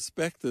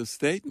retrospective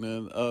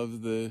statement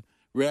of the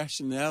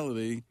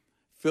rationality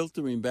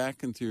filtering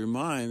back into your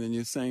mind, and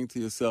you're saying to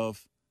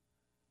yourself,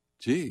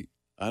 gee,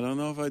 I don't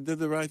know if I did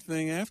the right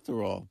thing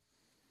after all.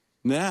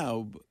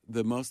 Now,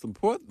 the most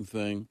important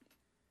thing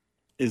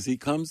is he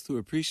comes to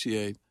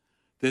appreciate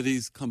that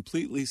he's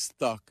completely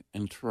stuck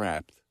and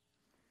trapped.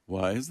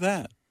 Why is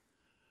that?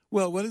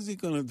 Well, what is he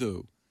going to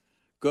do?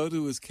 Go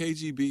to his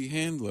KGB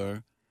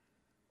handler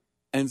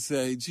and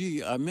say,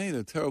 gee, I made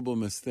a terrible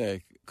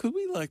mistake. Could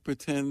we,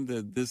 pretend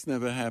that this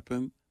never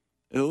happened?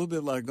 A little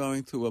bit like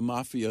going to a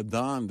mafia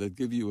don that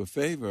give you a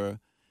favor,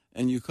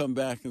 and you come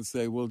back and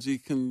say, well, gee,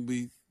 can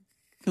we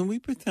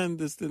pretend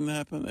this didn't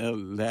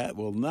happen? That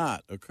will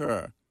not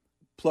occur.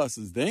 Plus,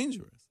 it's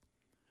dangerous.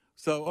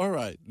 So, all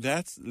right,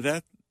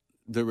 that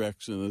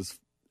direction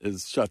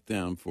is shut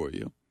down for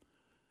you.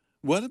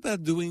 What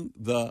about doing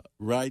the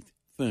right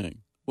thing?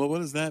 Well, what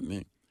does that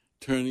mean?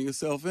 Turning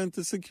yourself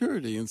into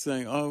security and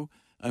saying, oh,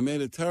 I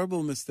made a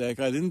terrible mistake.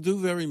 I didn't do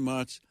very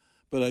much,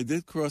 but I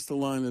did cross the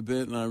line a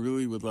bit, and I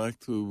really would like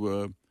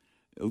to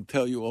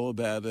tell you all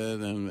about it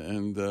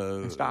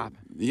and stop.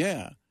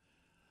 Yeah.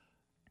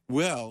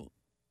 Well,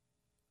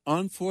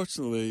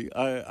 unfortunately,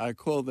 I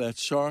call that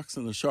sharks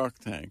in a shark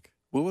tank.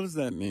 Well, what does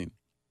that mean?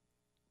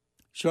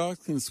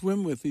 Sharks can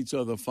swim with each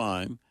other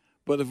fine,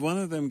 but if one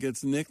of them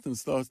gets nicked and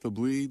starts to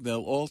bleed,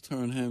 they'll all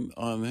turn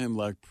on him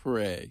like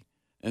prey,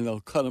 and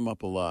they'll cut him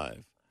up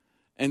alive.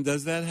 And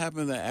does that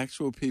happen to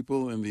actual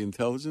people in the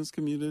intelligence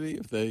community?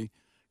 If they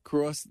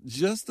cross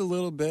just a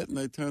little bit and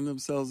they turn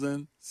themselves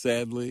in?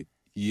 Sadly,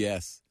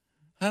 yes.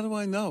 How do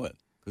I know it?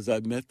 Because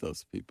I've met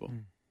those people.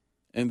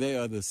 And they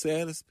are the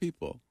saddest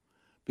people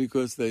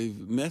because they've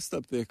messed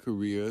up their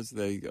careers.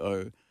 They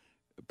are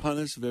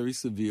punished very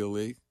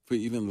severely for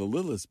even the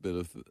littlest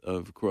bit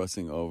of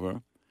crossing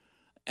over.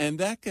 And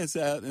that gets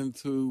out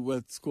into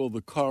what's called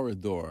the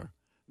corridor,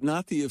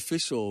 not the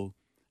official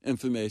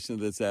information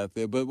that's out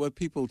there, but what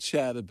people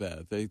chat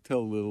about. They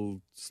tell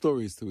little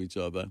stories to each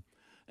other.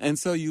 And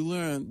so you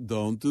learn,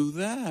 don't do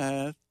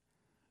that.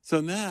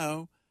 So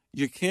now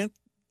you can't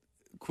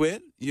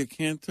quit. You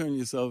can't turn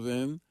yourself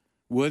in.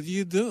 What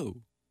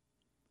do?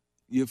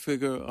 You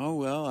figure, oh,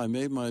 well, I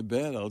made my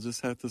bed. I'll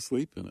just have to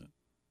sleep in it.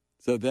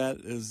 So that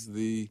is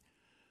the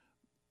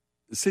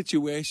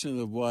situation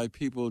of why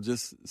people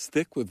just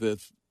stick with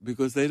it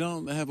because they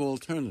don't have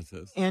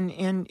alternatives.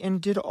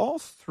 And did all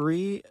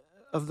three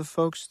of the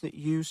folks that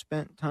you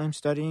spent time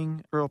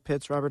studying, Earl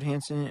Pitts, Robert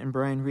Hansen, and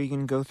Brian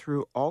Regan, go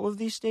through all of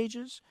these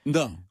stages?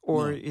 No.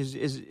 Or no.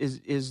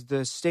 Is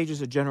the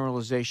stages a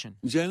generalization?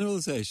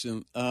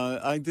 Generalization.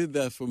 I did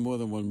that for more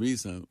than one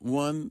reason.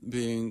 One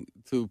being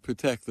to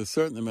protect a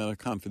certain amount of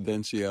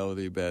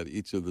confidentiality about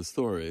each of the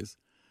stories.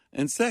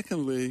 And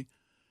secondly,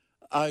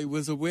 I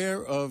was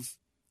aware of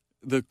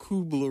the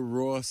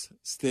Kubler-Ross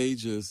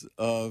stages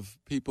of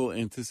people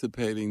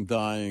anticipating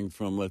dying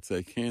from, let's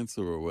say,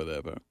 cancer or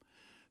whatever.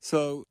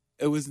 So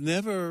it was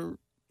never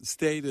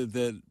stated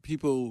that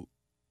people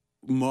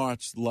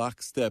marched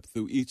lockstep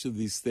through each of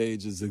these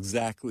stages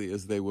exactly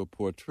as they were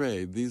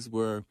portrayed. These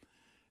were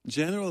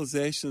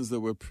generalizations that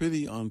were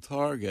pretty on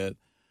target,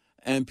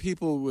 and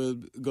people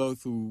would go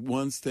through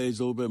one stage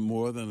a little bit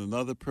more than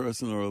another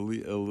person or a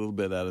little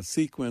bit out of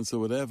sequence or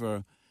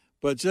whatever,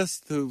 but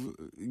just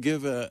to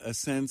give a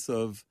sense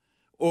of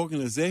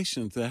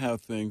organization to how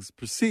things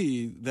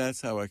proceed,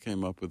 that's how I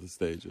came up with the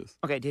stages.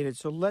 Okay, David,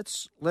 so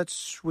let's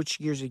switch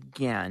gears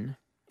again,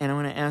 and I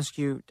want to ask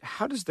you,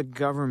 how does the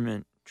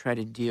government try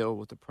to deal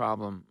with the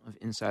problem of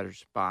insider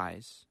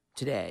spies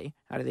today?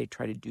 How do they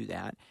try to do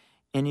that?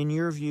 And in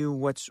your view,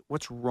 what's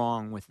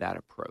wrong with that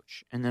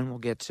approach? And then we'll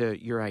get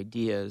to your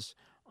ideas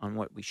on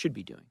what we should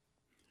be doing.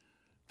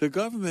 The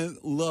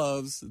government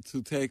loves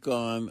to take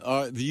on,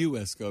 the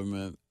U.S.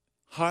 government,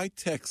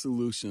 high-tech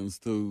solutions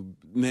to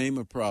name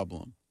a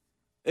problem.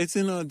 It's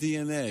in our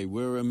DNA.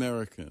 We're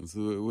Americans.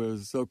 We're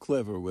so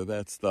clever with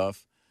that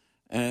stuff.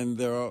 And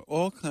there are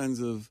all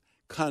kinds of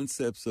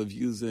concepts of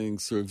using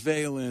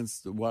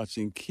surveillance,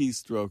 watching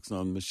keystrokes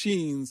on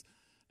machines,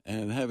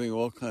 and having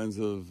all kinds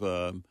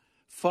of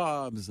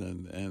fobs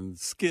and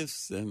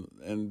skiffs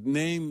and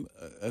name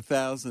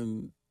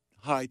 1,000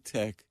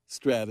 high-tech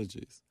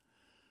strategies.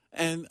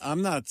 And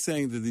I'm not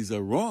saying that these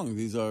are wrong.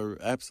 These are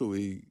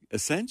absolutely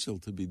essential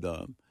to be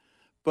done.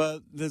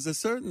 But there's a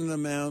certain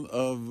amount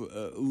of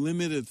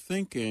limited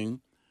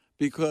thinking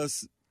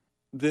because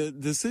the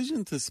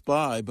decision to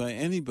spy by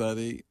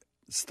anybody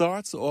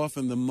starts off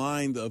in the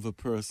mind of a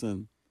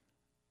person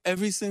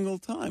every single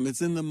time.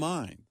 It's in the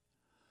mind.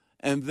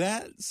 And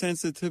that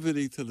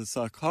sensitivity to the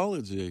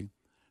psychology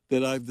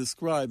that I've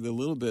described a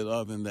little bit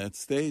of in that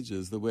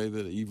stages, the way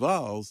that it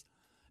evolves,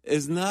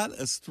 is not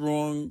a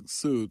strong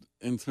suit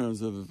in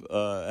terms of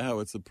how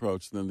it's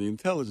approached in the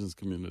intelligence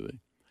community.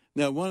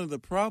 Now, one of the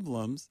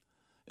problems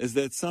is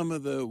that some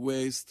of the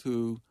ways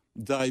to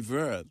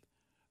divert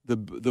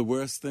the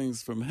worst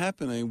things from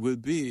happening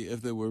would be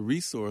if there were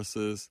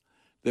resources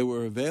that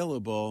were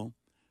available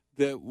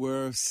that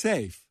were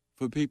safe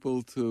for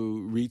people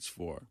to reach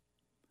for.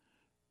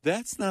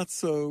 That's not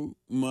so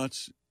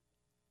much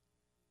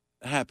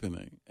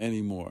happening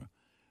anymore.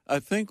 I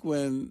think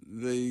when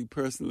the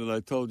person that I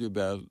told you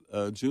about,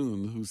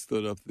 June, who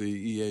stood up the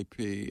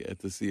EAP at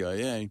the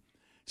CIA,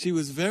 She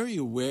was very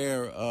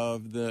aware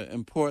of the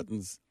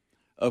importance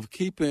of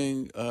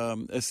keeping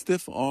a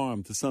stiff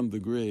arm, to some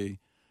degree,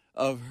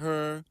 of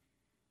her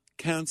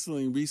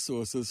counseling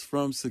resources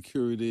from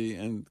security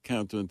and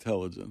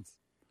counterintelligence.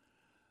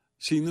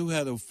 She knew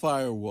how to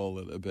firewall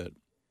it a bit.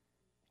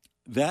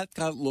 That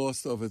got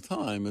lost over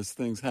time as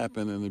things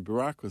happen in the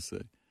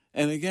bureaucracy.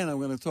 And again, I'm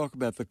going to talk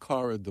about the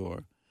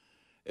corridor.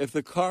 If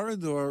the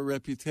corridor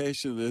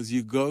reputation is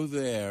you go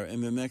there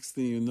and the next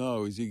thing you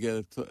know is you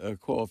get a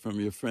call from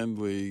your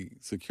friendly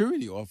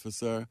security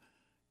officer,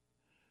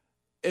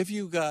 if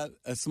you got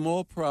a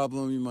small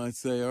problem, you might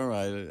say, all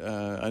right,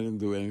 I didn't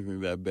do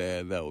anything that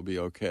bad, that will be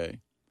okay.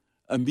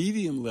 A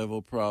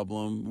medium-level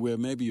problem where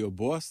maybe your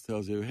boss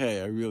tells you,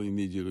 hey, I really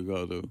need you to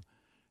go to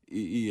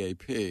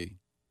EAP.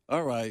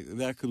 All right,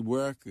 that could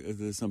work.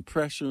 There's some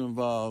pressure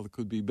involved. It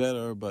could be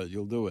better, but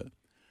you'll do it.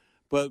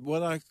 But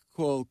what I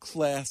call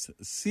Class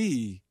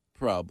C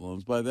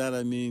problems, by that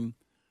I mean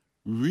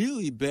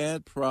really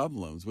bad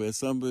problems where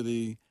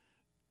somebody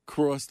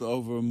crossed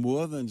over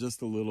more than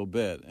just a little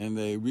bit and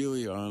they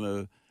really are in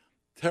a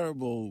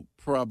terrible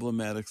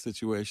problematic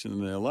situation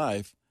in their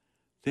life,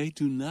 they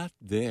do not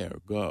dare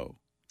go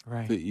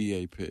to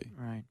EAP.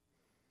 Right.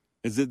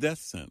 It's a death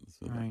sentence.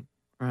 Right.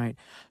 Right.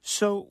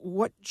 So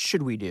what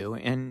should we do?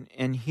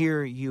 And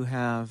here you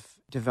have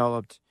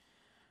developed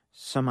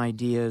some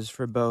ideas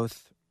for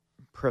both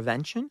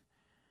prevention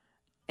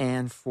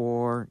and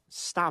for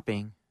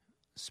stopping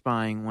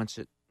spying once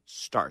it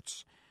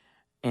starts.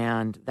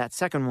 And that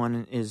second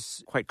one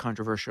is quite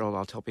controversial.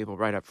 I'll tell people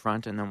right up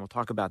front, and then we'll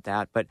talk about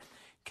that. But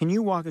can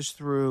you walk us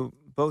through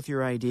both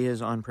your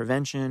ideas on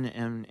prevention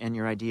and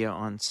your idea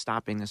on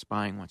stopping the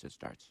spying once it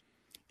starts?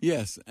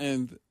 Yes,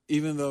 and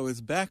even though it's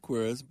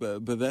backwards,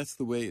 but that's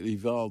the way it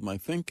evolved my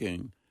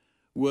thinking,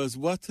 was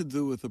what to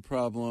do with the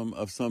problem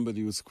of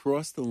somebody who's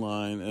crossed the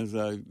line, as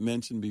I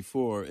mentioned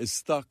before, is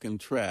stuck and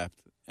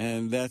trapped.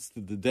 And that's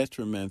to the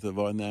detriment of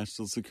our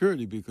national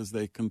security because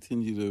they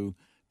continue to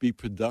be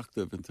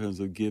productive in terms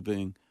of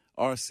giving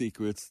our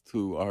secrets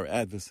to our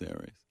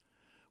adversaries.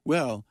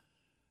 Well,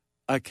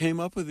 I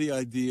came up with the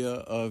idea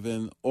of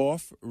an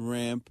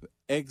off-ramp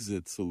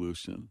exit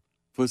solution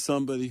for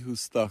somebody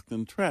who's stuck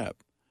and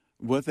trapped.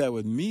 What that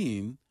would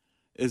mean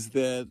is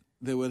that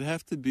there would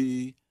have to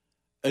be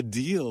a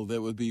deal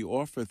that would be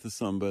offered to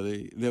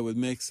somebody that would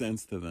make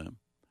sense to them,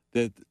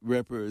 that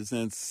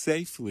represents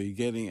safely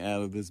getting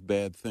out of this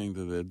bad thing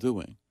that they're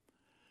doing.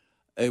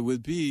 It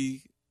would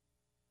be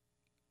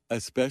a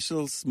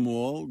special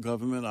small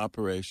government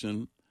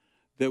operation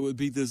that would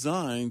be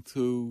designed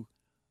to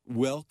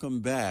welcome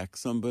back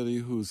somebody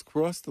who's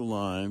crossed the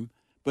line,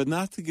 but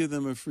not to give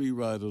them a free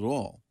ride at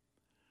all.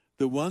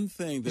 The one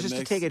thing that just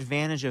to take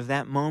advantage of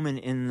that moment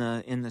in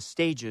the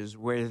stages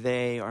where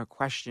they are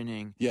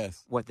questioning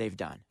what they've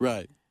done.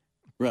 Right.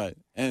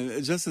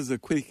 And just as a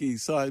quickie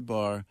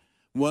sidebar,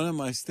 one of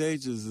my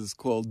stages is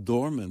called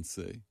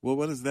dormancy. Well,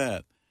 what is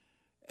that?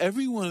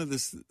 Every one of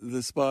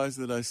the spies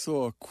that I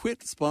saw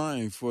quit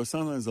spying for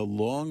sometimes a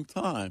long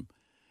time.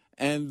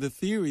 And the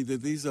theory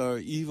that these are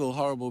evil,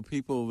 horrible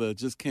people that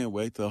just can't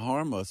wait to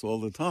harm us all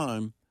the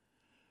time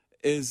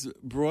is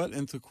brought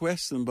into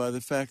question by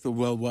the fact that,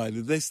 well, why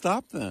did they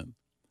stop then?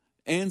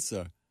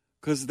 Answer,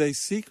 because they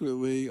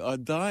secretly are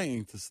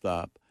dying to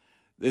stop.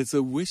 It's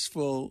a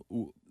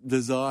wishful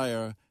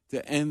desire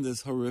to end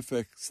this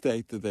horrific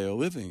state that they are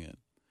living in.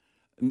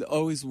 And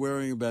always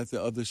worrying about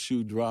the other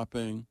shoe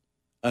dropping,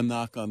 a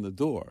knock on the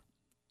door.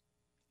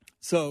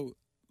 So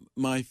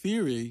my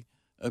theory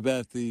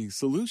about the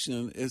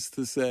solution is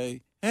to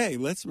say, hey,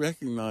 let's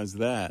recognize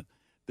that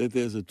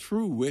there's a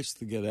true wish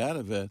to get out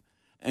of it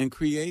and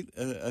create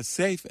a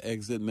safe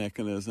exit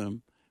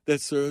mechanism that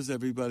serves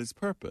everybody's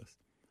purpose.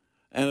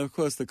 And, of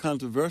course, the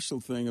controversial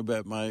thing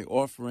about my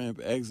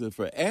off-ramp exit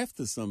for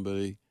after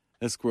somebody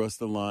has crossed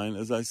the line,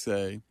 as I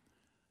say,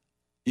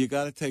 you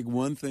got to take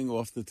one thing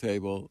off the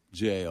table,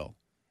 jail.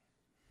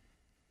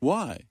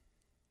 Why?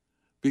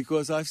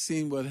 Because I've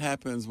seen what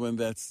happens when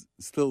that's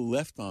still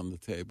left on the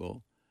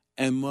table.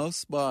 And most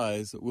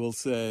spies will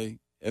say,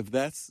 if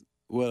that's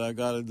what I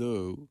got to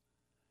do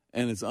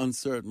and it's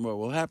uncertain what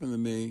will happen to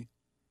me,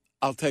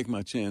 I'll take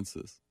my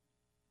chances.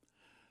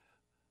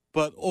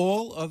 But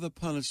all other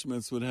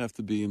punishments would have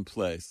to be in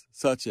place,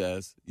 such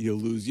as you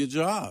lose your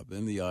job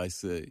in the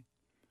IC,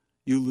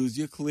 you lose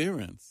your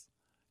clearance,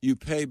 you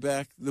pay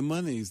back the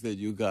monies that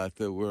you got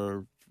that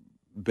were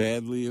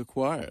badly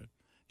acquired.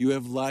 You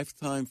have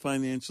lifetime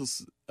financial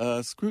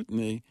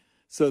scrutiny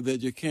so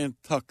that you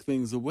can't tuck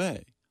things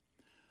away.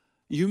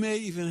 You may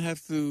even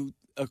have to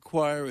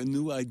acquire a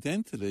new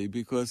identity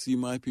because you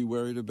might be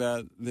worried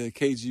about the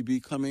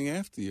KGB coming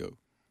after you.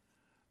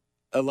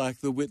 Like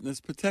the Witness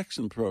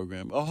Protection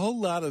Program, a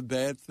whole lot of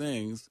bad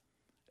things,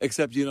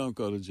 except you don't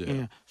go to jail.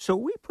 Yeah. So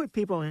we put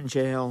people in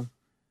jail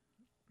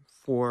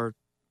for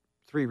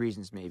 3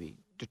 reasons, maybe.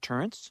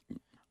 Deterrence,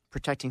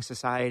 protecting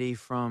society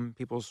from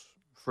people's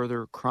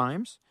further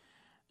crimes,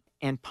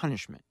 and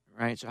punishment,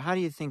 right? So how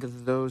do you think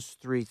of those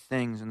 3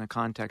 things in the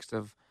context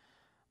of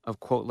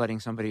quote, letting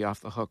somebody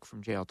off the hook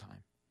from jail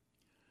time?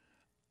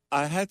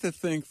 I had to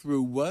think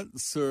through what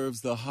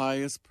serves the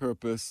highest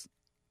purpose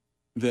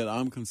that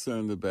I'm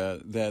concerned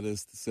about, that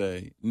is to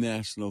say,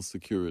 national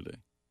security.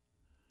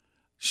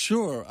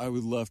 Sure, I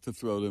would love to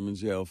throw them in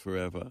jail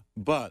forever,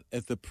 but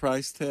at the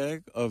price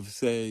tag of,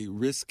 say,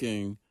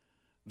 risking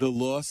the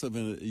loss of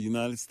a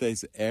United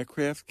States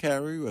aircraft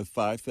carrier with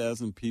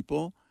 5,000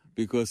 people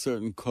because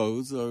certain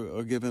codes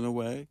are given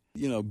away,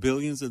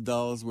 billions of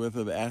dollars worth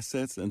of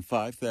assets and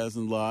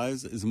 5,000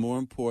 lives is more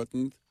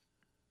important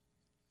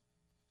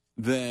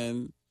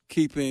than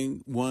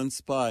keeping one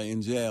spy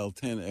in jail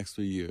 10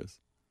 extra years.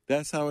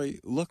 That's how I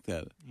looked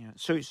at it. Yeah.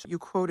 So you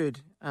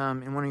quoted,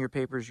 in one of your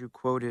papers, you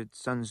quoted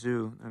Sun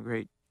Tzu, a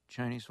great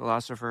Chinese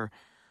philosopher,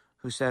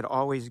 who said,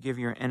 always give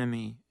your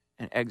enemy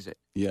an exit.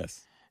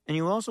 Yes. And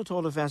you also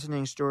told a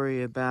fascinating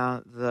story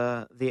about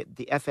the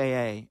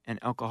FAA and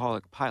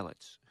alcoholic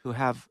pilots who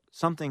have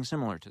something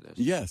similar to this.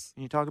 Yes.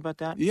 Can you talk about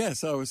that?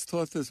 Yes, I was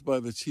taught this by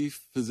the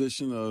chief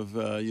physician of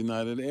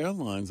United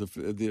Airlines, a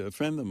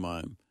friend of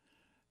mine.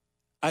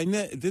 I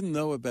didn't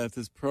know about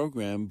this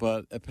program,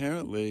 but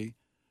apparently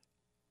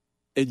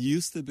it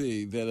used to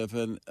be that if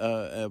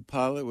a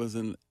pilot was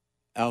an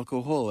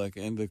alcoholic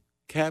and the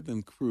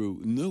cabin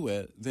crew knew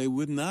it, they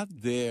would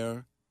not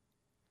dare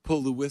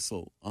pull the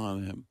whistle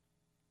on him.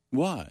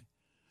 Why?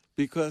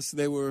 Because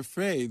they were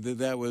afraid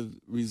that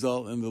would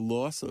result in the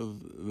loss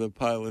of the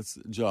pilot's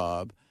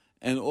job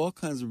and all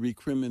kinds of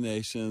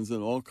recriminations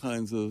and all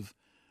kinds of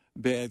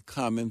bad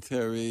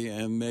commentary,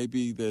 and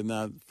maybe they're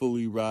not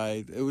fully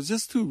right. It was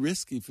just too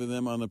risky for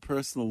them on a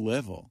personal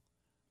level.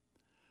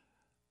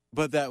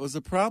 But that was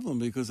a problem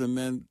because it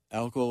meant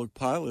alcoholic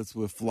pilots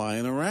were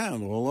flying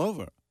around all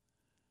over.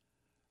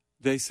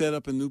 They set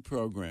up a new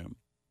program.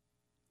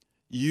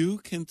 You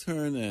can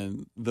turn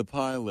in the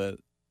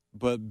pilot,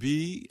 but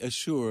be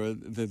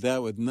assured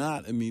that would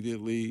not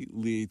immediately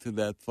lead to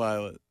that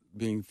pilot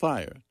being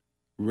fired.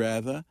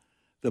 Rather,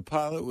 the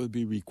pilot would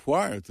be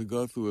required to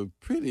go through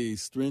a pretty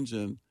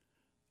stringent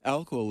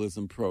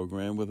alcoholism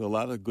program with a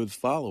lot of good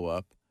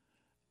follow-up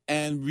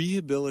and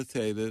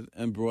rehabilitated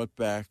and brought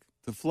back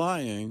to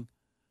flying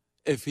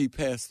if he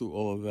passed through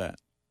all of that.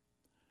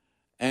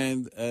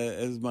 And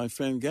as my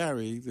friend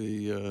Gary,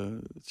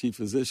 the chief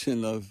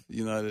physician of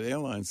United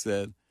Airlines,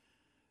 said,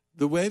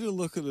 the way to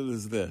look at it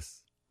is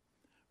this.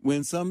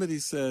 When somebody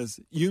says,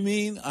 you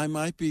mean I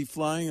might be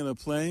flying in a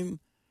plane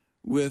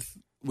with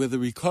a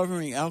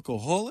recovering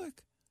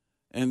alcoholic?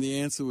 And the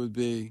answer would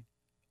be,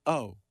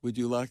 oh, would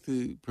you like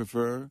to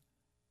prefer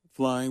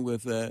flying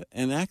with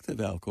an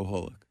active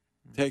alcoholic?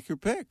 Take your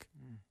pick.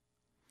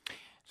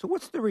 So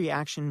what's the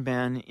reaction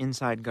been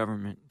inside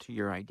government to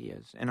your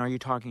ideas? And are you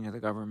talking to the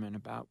government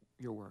about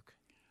your work?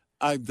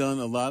 I've done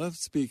a lot of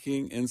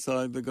speaking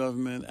inside the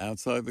government,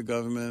 outside the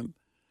government.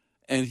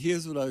 And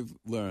here's what I've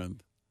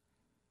learned.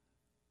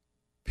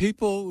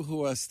 People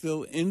who are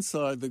still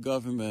inside the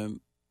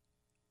government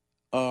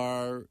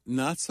are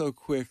not so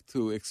quick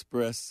to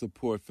express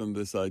support from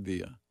this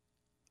idea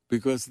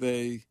because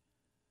they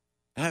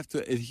have to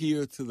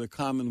adhere to the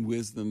common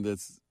wisdom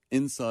that's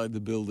inside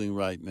the building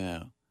right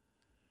now.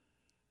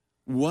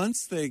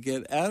 Once they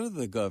get out of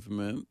the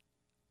government,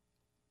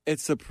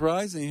 it's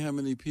surprising how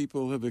many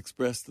people have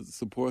expressed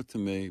support to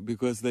me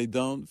because they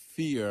don't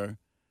fear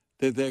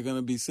that they're going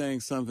to be saying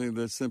something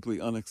that's simply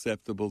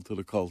unacceptable to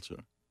the culture.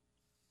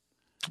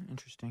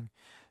 Interesting.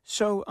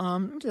 So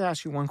let me just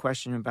ask you one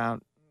question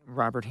about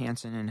Robert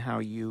Hanssen and how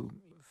you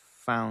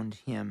found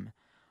him.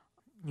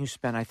 You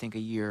spent, I think, a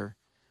year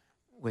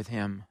with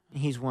him.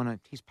 He's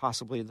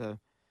possibly the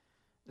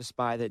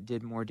spy that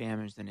did more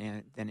damage than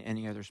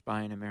any other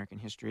spy in American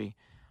history.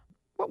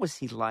 What was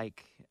he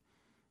like?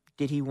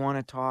 Did he want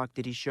to talk?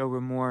 Did he show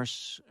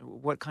remorse?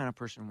 What kind of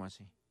person was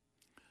he?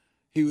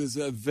 He was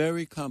a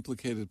very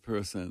complicated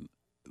person.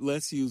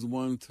 Let's use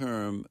one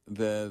term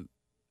that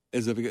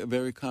is a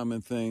very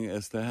common thing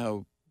as to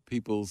how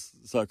people's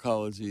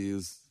psychology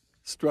is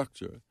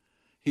structured.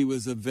 He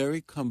was a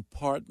very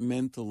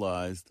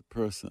compartmentalized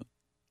person.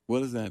 What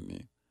does that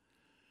mean?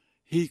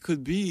 He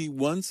could be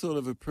one sort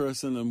of a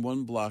person in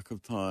one block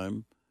of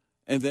time,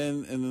 and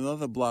then in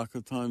another block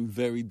of time,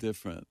 very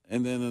different.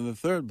 And then in the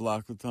third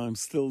block of time,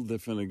 still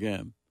different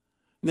again.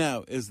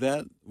 Now, is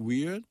that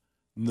weird?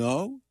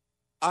 No.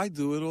 I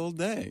do it all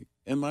day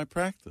in my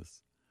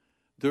practice.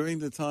 During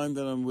the time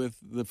that I'm with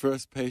the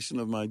first patient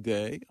of my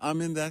day, I'm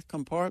in that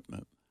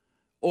compartment,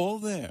 all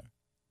there.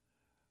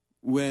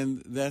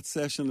 When that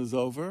session is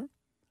over,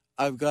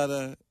 I've got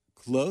to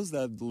close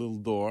that little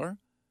door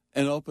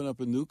and open up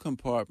a new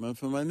compartment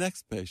for my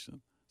next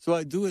patient. So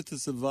I do it to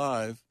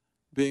survive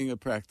being a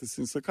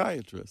practicing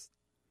psychiatrist.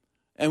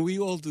 And we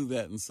all do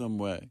that in some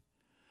way.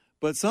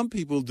 But some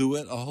people do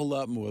it a whole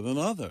lot more than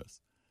others.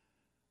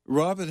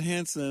 Robert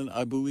Hanssen,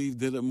 I believe,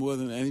 did it more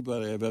than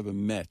anybody I've ever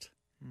met.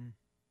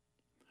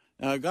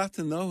 Now, I got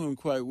to know him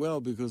quite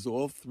well because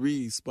all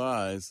three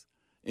spies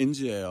in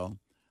jail,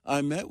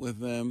 I met with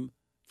them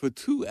for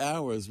 2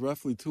 hours,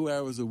 roughly 2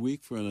 hours a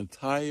week for an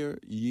entire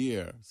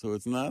year. So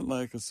it's not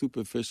like a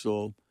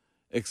superficial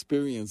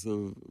experience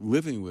of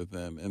living with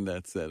them in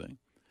that setting.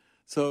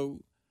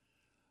 So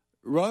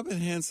Robert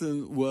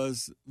Hansen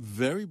was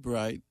very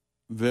bright,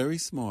 very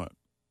smart,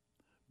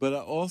 but I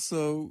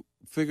also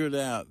figured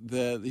out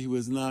that he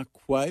was not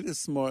quite as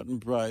smart and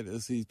bright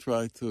as he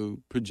tried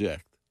to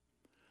project.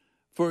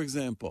 For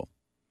example,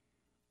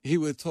 he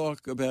would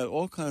talk about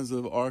all kinds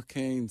of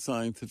arcane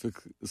scientific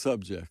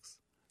subjects,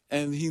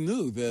 and he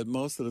knew that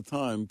most of the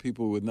time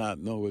people would not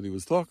know what he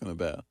was talking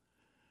about.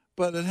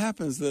 But it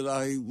happens that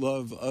I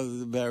love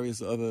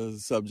various other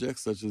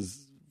subjects, such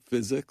as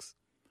physics,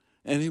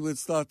 and he would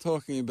start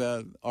talking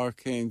about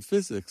arcane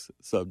physics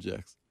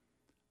subjects.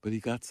 But he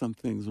got some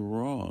things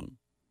wrong.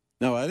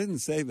 Now, I didn't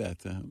say that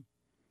to him,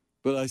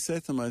 but I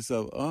said to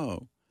myself,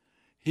 oh,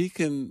 he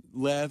can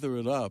lather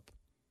it up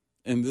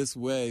in this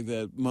way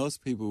that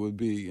most people would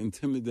be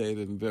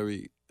intimidated and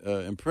very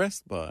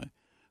impressed by,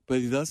 but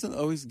he doesn't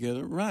always get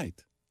it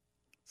right.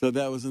 So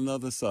that was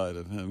another side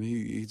of him.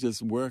 He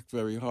just worked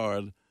very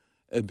hard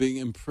at being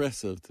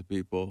impressive to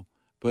people,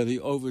 but he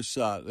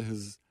overshot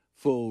his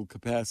full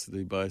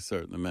capacity by a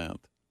certain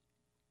amount.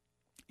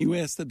 You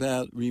asked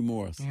about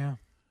remorse. Yeah.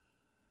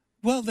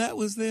 Well, that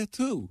was there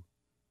too.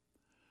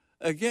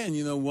 Again,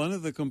 one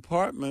of the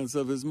compartments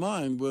of his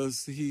mind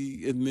was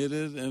he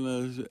admitted in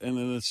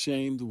an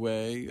ashamed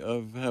way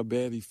of how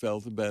bad he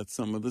felt about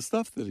some of the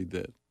stuff that he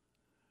did.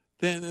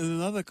 Then in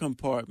another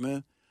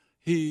compartment,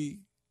 he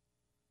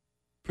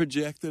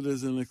projected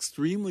as an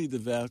extremely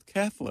devout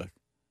Catholic,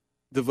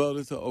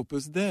 devoted to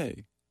Opus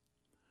Dei.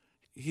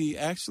 He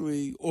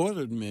actually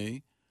ordered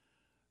me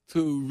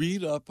to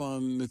read up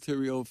on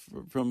material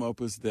from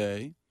Opus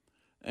Dei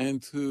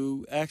and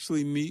to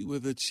actually meet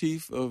with the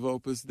chief of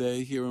Opus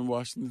Dei here in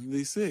Washington,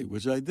 D.C.,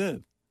 which I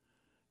did,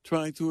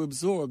 trying to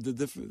absorb the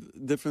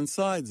different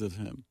sides of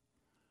him.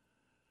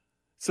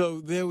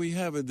 So there we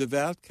have a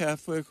devout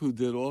Catholic who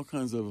did all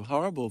kinds of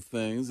horrible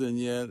things, and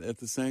yet at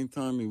the same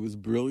time he was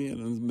brilliant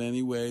in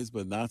many ways,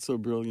 but not so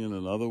brilliant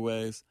in other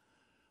ways.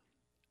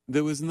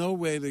 There was no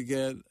way to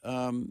get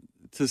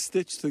to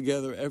stitch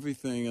together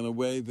everything in a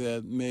way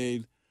that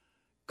made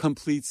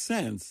complete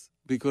sense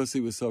because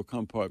he was so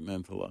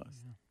compartmentalized.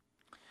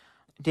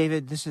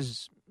 David, this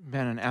has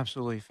been an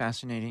absolutely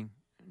fascinating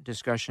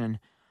discussion.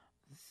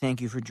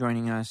 Thank you for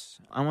joining us.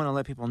 I want to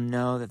let people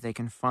know that they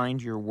can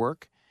find your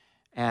work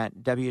at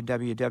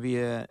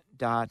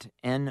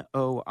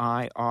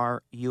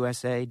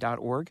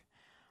www.noirusa.org.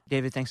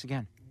 David, thanks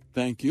again.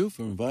 Thank you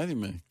for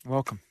inviting me.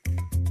 Welcome.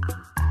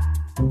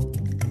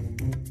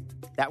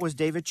 That was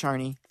David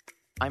Charney.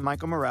 I'm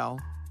Michael Morell.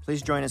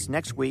 Please join us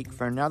next week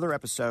for another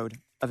episode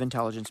of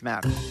Intelligence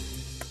Matters.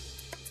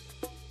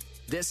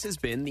 This has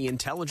been the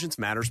Intelligence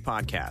Matters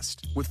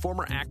podcast with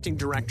former acting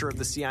director of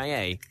the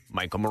CIA,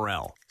 Michael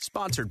Morell.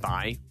 Sponsored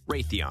by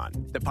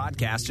Raytheon. The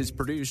podcast is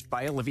produced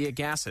by Olivia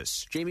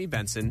Gassis, Jamie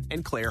Benson,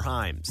 and Claire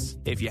Himes.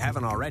 If you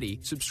haven't already,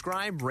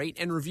 subscribe, rate,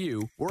 and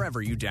review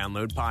wherever you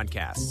download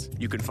podcasts.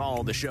 You can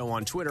follow the show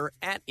on Twitter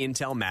at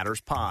Intel Matters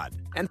Pod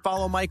and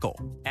follow Michael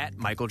at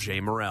Michael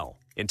J. Morell.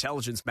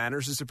 Intelligence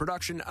Matters is a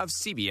production of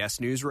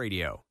CBS News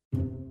Radio.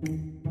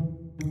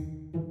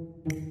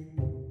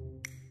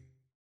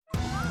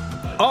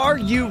 Are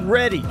you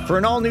ready for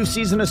an all-new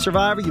season of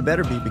Survivor? You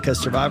better be, because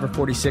Survivor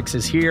 46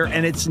 is here,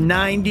 and it's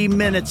 90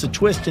 minutes of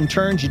twists and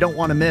turns you don't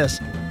want to miss.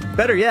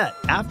 Better yet,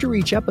 after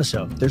each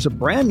episode, there's a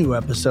brand new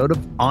episode of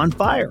On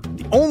Fire,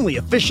 the only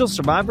official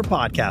Survivor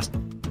podcast.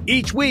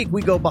 Each week,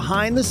 we go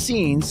behind the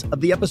scenes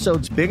of the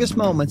episode's biggest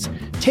moments,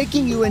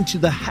 taking you into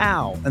the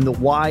how and the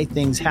why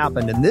things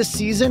happened. And this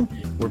season,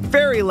 we're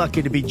very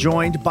lucky to be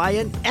joined by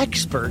an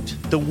expert,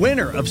 the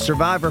winner of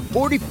Survivor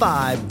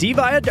 45, Dee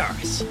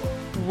Valladares.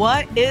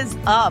 What is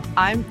up?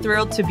 I'm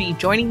thrilled to be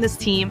joining this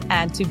team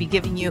and to be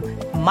giving you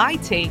my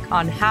take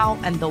on how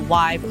and the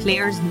why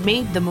players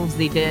made the moves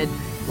they did,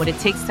 what it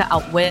takes to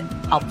outwit,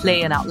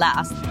 outplay, and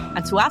outlast,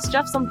 and to ask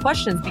Jeff some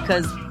questions,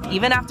 because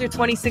even after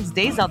 26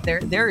 days out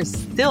there, there is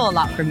still a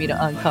lot for me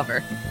to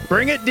uncover.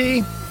 Bring it,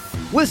 Dee.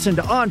 Listen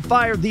to On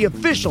Fire, the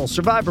official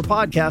Survivor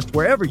podcast,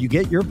 wherever you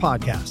get your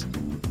podcasts.